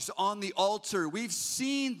drugs on the altar. We've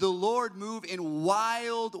seen the Lord move in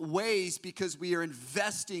wild ways because we are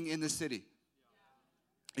investing in the city.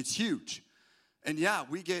 It's huge. And yeah,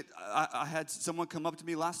 I had someone come up to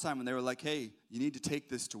me last time and they were like, hey, you need to take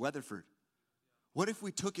this to Weatherford. What if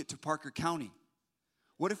we took it to Parker County?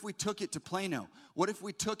 What if we took it to Plano? What if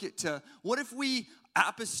we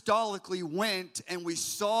apostolically went and we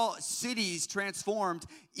saw cities transformed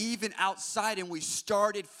even outside and we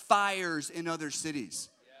started fires in other cities?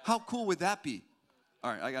 How cool would that be?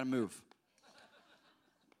 All right, I got to move.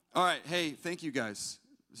 All right, hey, thank you guys.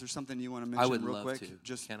 Is there something you want to mention I would real love quick? to.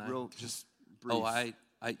 Just Can I? Just brief. Oh, I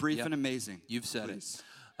brief yep. and amazing. You've said Please.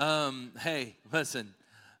 it. Hey, listen.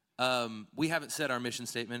 We haven't said our mission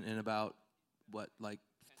statement in about,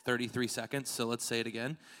 33 seconds, so let's say it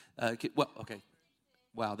again. Okay.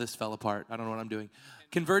 Wow, this fell apart. I don't know what I'm doing.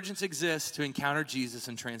 Convergence exists to encounter Jesus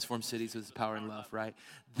and transform cities with his power and love, right?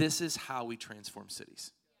 This is how we transform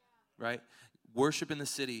cities, right? Worship in the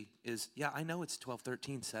City is, I know it's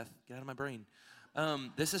 12:13, Seth. Get out of my brain.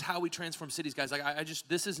 This is how we transform cities, guys. Like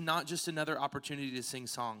this is not just another opportunity to sing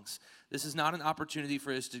songs. This is not an opportunity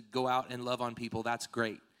for us to go out and love on people. That's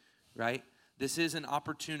great, right? This is an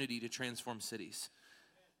opportunity to transform cities.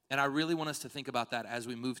 And I really want us to think about that as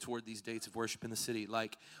we move toward these dates of Worship in the City.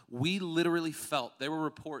 Like, we literally felt, there were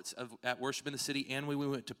reports at Worship in the City, and we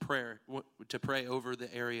went to pray over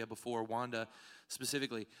the area before, Wanda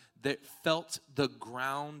specifically, that felt the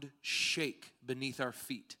ground shake beneath our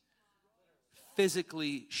feet.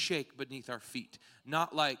 Physically shake beneath our feet.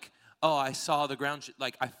 Not like, oh, I saw the ground shake.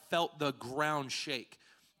 Like, I felt the ground shake.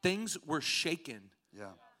 Things were shaken. Yeah.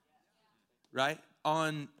 Right?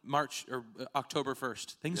 On October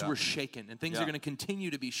 1st. Things were shaken, and things are going to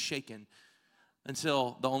continue to be shaken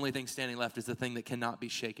until the only thing standing left is the thing that cannot be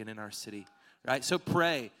shaken in our city, right? So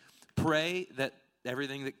pray that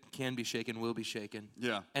everything that can be shaken will be shaken,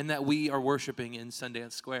 and that we are worshiping in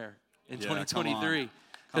Sundance Square in 2023,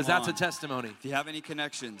 because that's a testimony. If you have any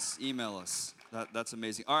connections, email us. That's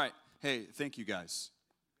amazing. All right, hey, thank you guys.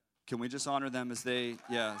 Can we just honor them as they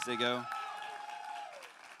go?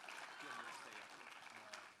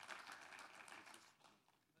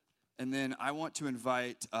 And then I want to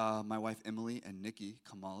invite my wife Emily and Nikki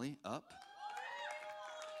Kamali up.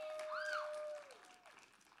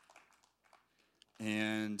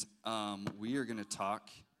 And we are going to talk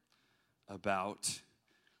about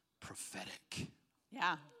prophetic.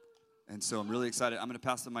 Yeah. And so I'm really excited. I'm going to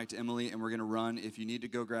pass the mic to Emily, and we're going to run. If you need to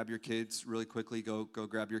go grab your kids really quickly, go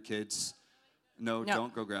grab your kids. No,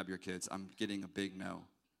 don't go grab your kids. I'm getting a big no.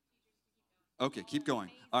 Okay, keep going.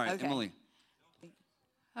 All right, Okay. Emily.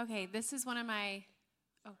 Okay, this is one of my,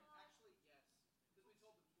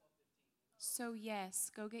 So yes,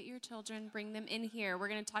 go get your children, bring them in here. We're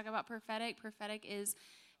going to talk about prophetic. Prophetic is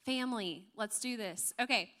family. Let's do this.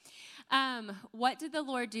 Okay, what did the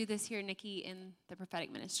Lord do this year, Nikki, in the prophetic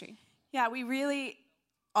ministry? Yeah,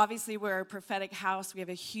 obviously we're a prophetic house. We have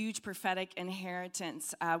a huge prophetic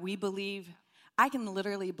inheritance. We believe, I can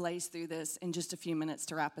literally blaze through this in just a few minutes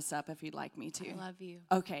to wrap us up if you'd like me to. I love you.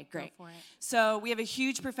 Okay, great. Go for it. So we have a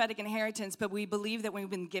huge prophetic inheritance, but we believe that when we've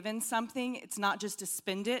been given something, it's not just to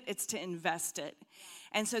spend it, it's to invest it.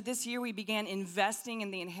 And so this year we began investing in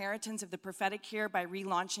the inheritance of the prophetic here by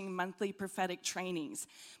relaunching monthly prophetic trainings.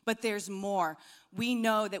 But there's more. we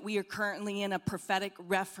know that we are currently in a prophetic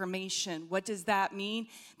reformation. What does that mean?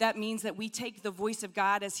 That means that we take the voice of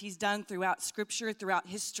God as he's done throughout scripture, throughout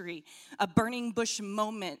history. A burning bush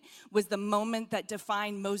moment was the moment that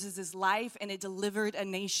defined Moses' life, and it delivered a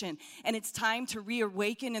nation. And it's time to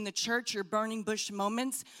reawaken in the church your burning bush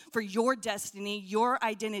moments for your destiny, your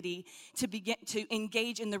identity, to begin to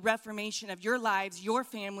engage in the reformation of your lives, your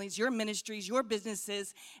families, your ministries, your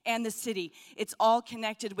businesses, and the city. It's all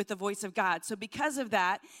connected with the voice of God. So because of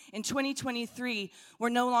that, in 2023, we're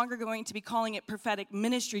no longer going to be calling it prophetic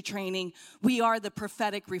ministry training. We are the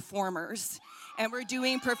prophetic reformers. And we're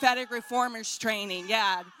doing prophetic reformers training.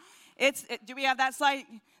 Yeah. Do we have that slide?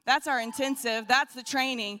 That's our intensive. That's the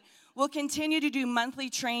training. We'll continue to do monthly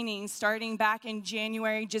training starting back in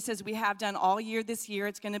January, just as we have done all year this year.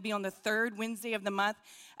 It's going to be on the third Wednesday of the month.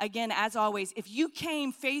 Again, as always, if you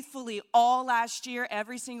came faithfully all last year,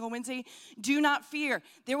 every single Wednesday, do not fear.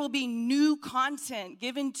 There will be new content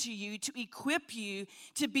given to you to equip you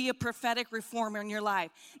to be a prophetic reformer in your life.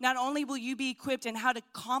 Not only will you be equipped in how to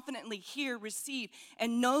confidently hear, receive,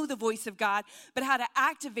 and know the voice of God, but how to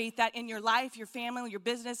activate that in your life, your family, your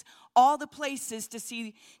business, all the places to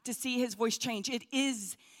see his voice change. It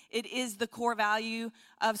is the core value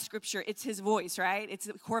of Scripture. It's his voice, right? It's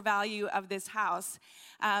the core value of this house.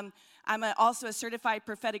 I'm also a certified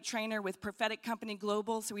prophetic trainer with Prophetic Company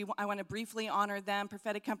Global, so I want to briefly honor them.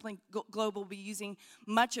 Prophetic Company Global will be using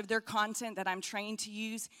much of their content that I'm trained to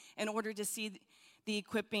use in order to see the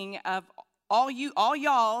equipping of all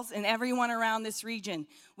y'alls and everyone around this region.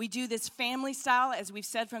 We do this family style, as we've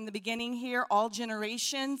said from the beginning here, all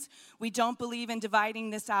generations. We don't believe in dividing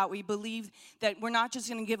this out. We believe that we're not just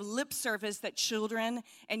going to give lip service that children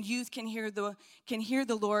and youth can hear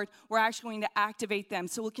the Lord. We're actually going to activate them.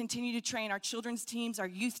 So we'll continue to train our children's teams, our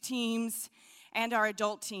youth teams, and our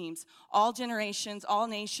adult teams. All generations, all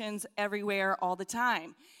nations, everywhere, all the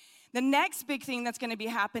time. The next big thing that's going to be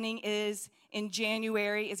happening is in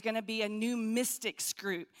January is going to be a new mystics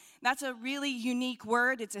group. That's a really unique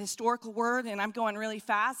word. It's a historical word, and I'm going really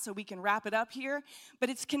fast so we can wrap it up here. But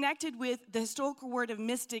it's connected with the historical word of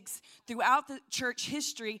mystics throughout the church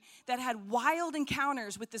history that had wild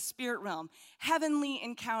encounters with the spirit realm, heavenly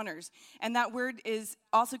encounters. And that word is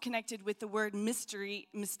also connected with the word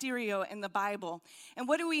mysterio in the Bible. And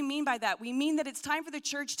what do we mean by that? We mean that it's time for the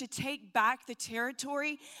church to take back the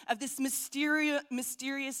territory of this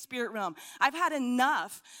mysterious spirit realm. I've had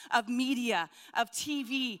enough of media, of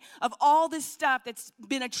TV, of all this stuff that's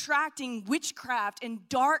been attracting witchcraft and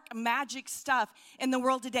dark magic stuff in the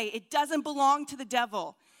world today. It doesn't belong to the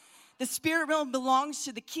devil. The spirit realm belongs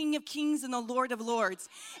to the King of Kings and the Lord of Lords.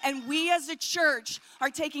 And we as a church are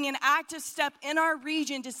taking an active step in our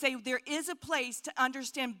region to say there is a place to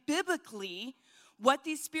understand biblically what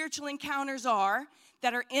these spiritual encounters are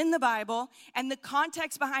that are in the Bible and the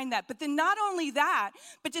context behind that. But then not only that,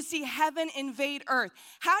 but to see heaven invade earth.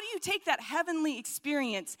 How do you take that heavenly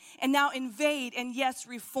experience and now invade and, yes,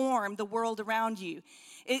 reform the world around you?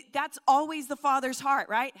 That's always the Father's heart,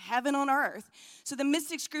 right? Heaven on earth. So the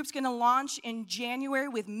Mystics group's going to launch in January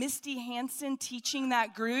with Misty Hansen teaching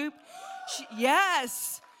that group.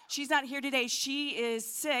 Yes. She's not here today. She is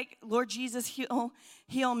sick. Lord Jesus,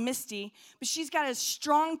 heal Misty. But she's got a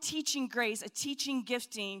strong teaching grace, a teaching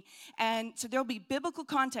gifting. And so there'll be biblical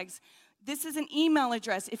context. This is an email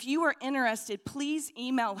address. If you are interested, please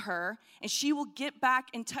email her, and she will get back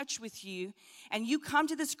in touch with you. And you come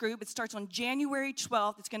to this group. It starts on January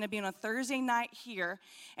 12th. It's going to be on a Thursday night here.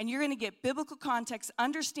 And you're going to get biblical context,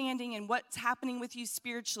 understanding and what's happening with you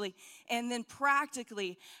spiritually, and then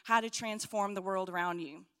practically how to transform the world around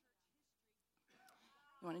you.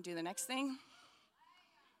 You want to do the next thing?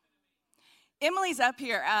 Emily's up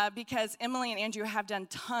here because Emily and Andrew have done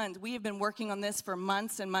tons. We have been working on this for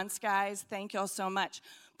months and months, guys. Thank y'all so much.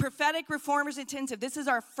 Prophetic Reformers Intensive. This is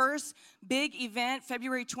our first big event,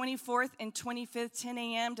 February 24th and 25th, 10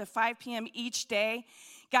 a.m. to 5 p.m. each day.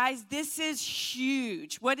 Guys, this is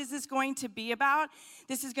huge. What is this going to be about?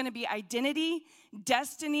 This is going to be identity,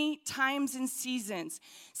 destiny, times, and seasons.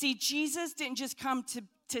 See, Jesus didn't just come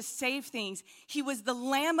to save things. He was the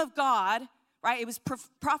Lamb of God, right? It was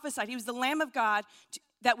prophesied. He was the Lamb of God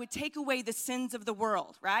that would take away the sins of the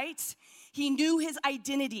world, right? He knew his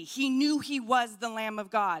identity. He knew he was the Lamb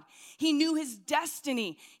of God. He knew his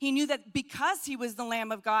destiny. He knew that because he was the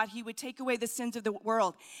Lamb of God, he would take away the sins of the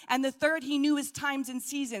world. And the third, he knew his times and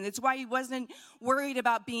seasons. It's why he wasn't worried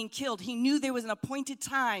about being killed. He knew there was an appointed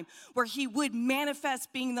time where he would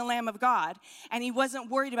manifest being the Lamb of God. And he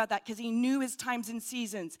wasn't worried about that because he knew his times and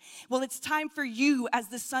seasons. Well, it's time for you as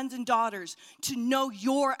the sons and daughters to know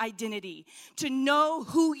your identity, to know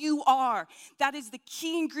who you are. That is the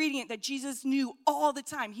key ingredient that Jesus knew all the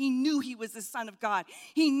time. He knew he was the Son of God.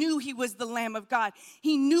 He knew he was the Lamb of God.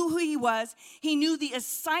 He knew who he was. He knew the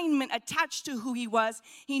assignment attached to who he was.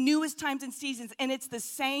 He knew his times and seasons, and it's the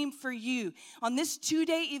same for you. On this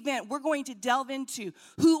 2-day event, we're going to delve into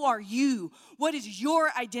who are you? What is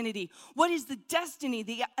your identity? What is the destiny,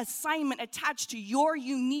 the assignment attached to your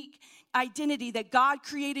unique identity that God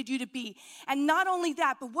created you to be? And not only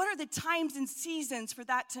that, but what are the times and seasons for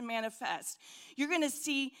that to manifest? You're going to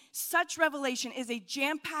see such revelation is a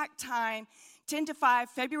jam-packed time, 10 to 5,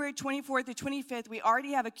 February 24th to 25th. We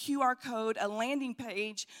already have a QR code, a landing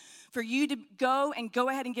page for you to go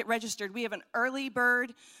ahead and get registered. We have an early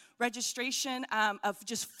bird registration of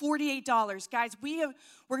just $48. Guys,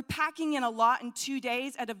 we're packing in a lot in 2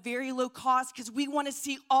 days at a very low cost because we want to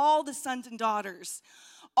see all the sons and daughters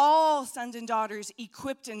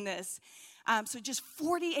equipped in this. So just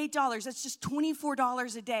 $48, that's just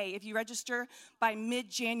 $24 a day if you register by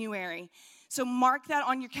mid-January. So mark that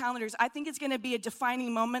on your calendars. I think it's going to be a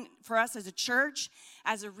defining moment for us as a church,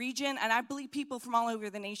 as a region, and I believe people from all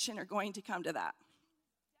over the nation are going to come to that.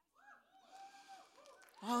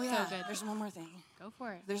 Oh, yeah, So good. There's one more thing. Go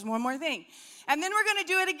for it. There's one more thing. And then we're going to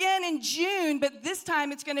do it again in June, but this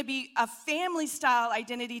time it's going to be a family-style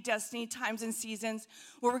identity, destiny, times, and seasons,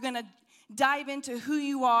 where we're going to dive into who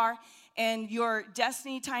you are and your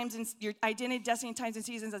destiny, times, and your identity, destiny, times, and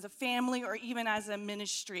seasons as a family or even as a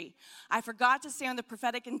ministry. I forgot to say on the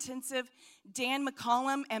prophetic intensive, Dan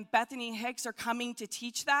McCollum and Bethany Hicks are coming to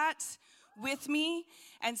teach that with me,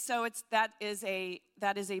 and so that is a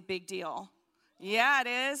big deal. Yeah, it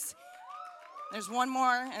is. There's one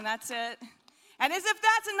more, and that's it. And as if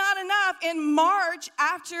that's not enough, in March,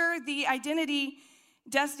 after the Identity,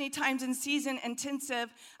 Destiny, Times, and Season Intensive,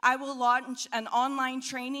 I will launch an online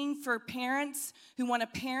training for parents who want to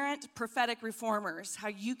parent prophetic reformers, how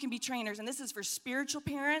you can be trainers. And this is for spiritual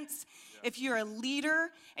parents. If you're a leader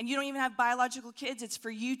and you don't even have biological kids, it's for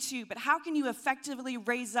you too. But how can you effectively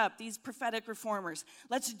raise up these prophetic reformers?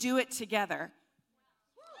 Let's do it together.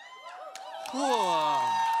 Cool.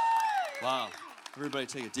 Wow. Everybody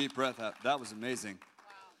take a deep breath. That was amazing.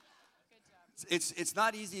 It's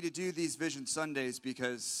not easy to do these Vision Sundays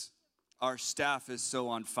because our staff is so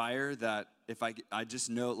on fire that if I just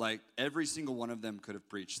know, like, every single one of them could have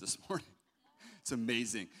preached this morning. It's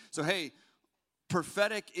amazing. So, hey,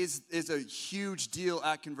 prophetic is a huge deal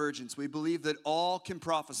at Convergence. We believe that all can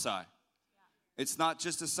prophesy. It's not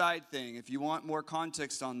just a side thing. If you want more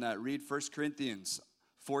context on that, read 1 Corinthians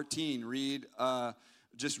 14,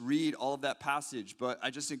 just read all of that passage. But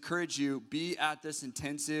I just encourage you, be at this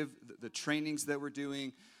intensive, the trainings that we're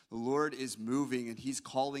doing. The Lord is moving, and he's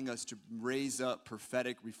calling us to raise up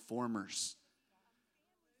prophetic reformers.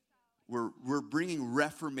 We're bringing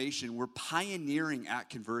reformation. We're pioneering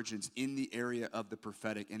at Convergence in the area of the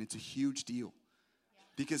prophetic, and it's a huge deal.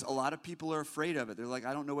 Because a lot of people are afraid of it. They're like,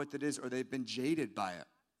 I don't know what that is, or they've been jaded by it.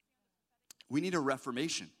 We need a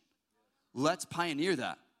reformation. Let's pioneer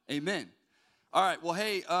that. Amen. All right. Well,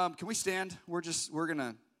 hey, can we stand? We're just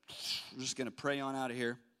gonna pray on out of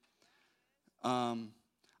here.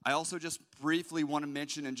 I also just briefly want to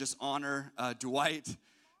mention and just honor Dwight,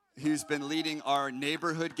 who's been leading our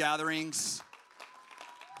neighborhood gatherings.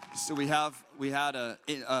 So we had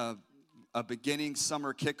a beginning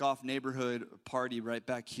summer kickoff neighborhood party right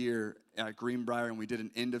back here at Greenbrier, and we did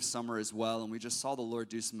an end of summer as well, and we just saw the Lord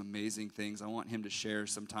do some amazing things. I want him to share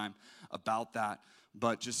sometime about that,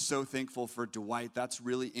 but just so thankful for Dwight. That's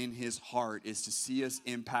really in his heart, is to see us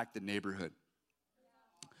impact the neighborhood.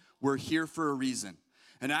 We're here for a reason.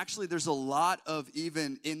 And actually, there's a lot of,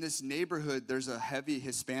 even in this neighborhood, there's a heavy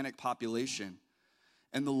Hispanic population,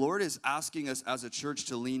 and the Lord is asking us as a church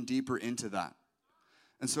to lean deeper into that.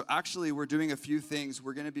 And so actually, we're doing a few things.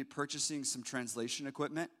 We're going to be purchasing some translation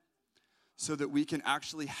equipment so that we can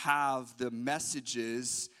actually have the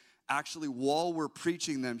messages actually, while we're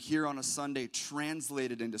preaching them here on a Sunday,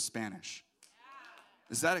 translated into Spanish.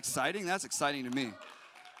 Is that exciting? That's exciting to me.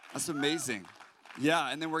 That's amazing. Yeah,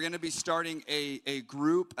 and then we're going to be starting a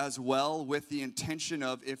group as well with the intention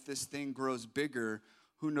of, if this thing grows bigger,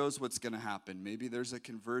 who knows what's going to happen? Maybe there's a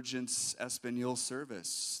Convergence Espanol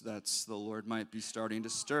service that's the Lord might be starting to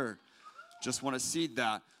stir. Just want to seed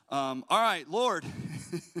that. All right, Lord,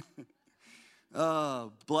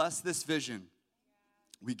 bless this vision.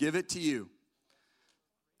 We give it to you.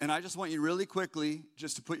 And I just want you really quickly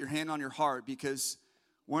just to put your hand on your heart, because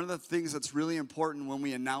one of the things that's really important when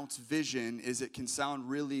we announce vision is it can sound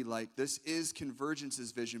really like this is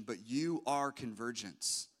Convergence's vision, but you are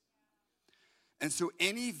Convergence. And so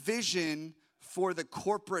any vision for the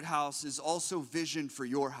corporate house is also vision for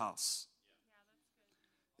your house.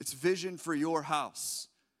 It's vision for your house.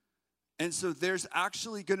 And so there's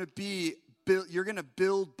actually going to be, you're going to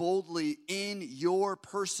build boldly in your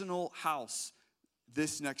personal house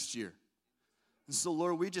this next year. And so,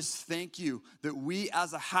 Lord, we just thank you that we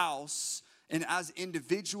as a house and as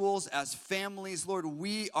individuals, as families, Lord,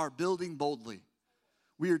 we are building boldly.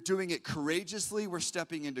 We are doing it courageously. We're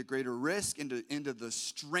stepping into greater risk, into the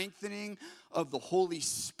strengthening of the Holy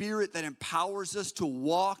Spirit that empowers us to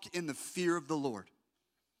walk in the fear of the Lord.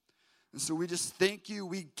 And so we just thank you.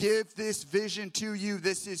 We give this vision to you.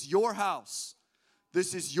 This is your house.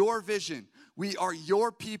 This is your vision. We are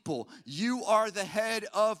your people. You are the head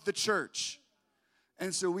of the church.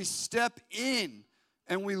 And so we step in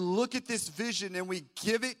and we look at this vision and we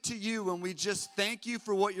give it to you, and we just thank you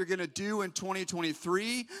for what you're going to do in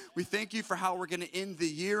 2023. We thank you for how we're going to end the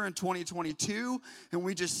year in 2022, and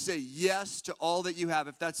we just say yes to all that you have.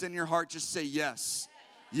 If that's in your heart, just say yes.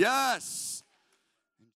 Yes.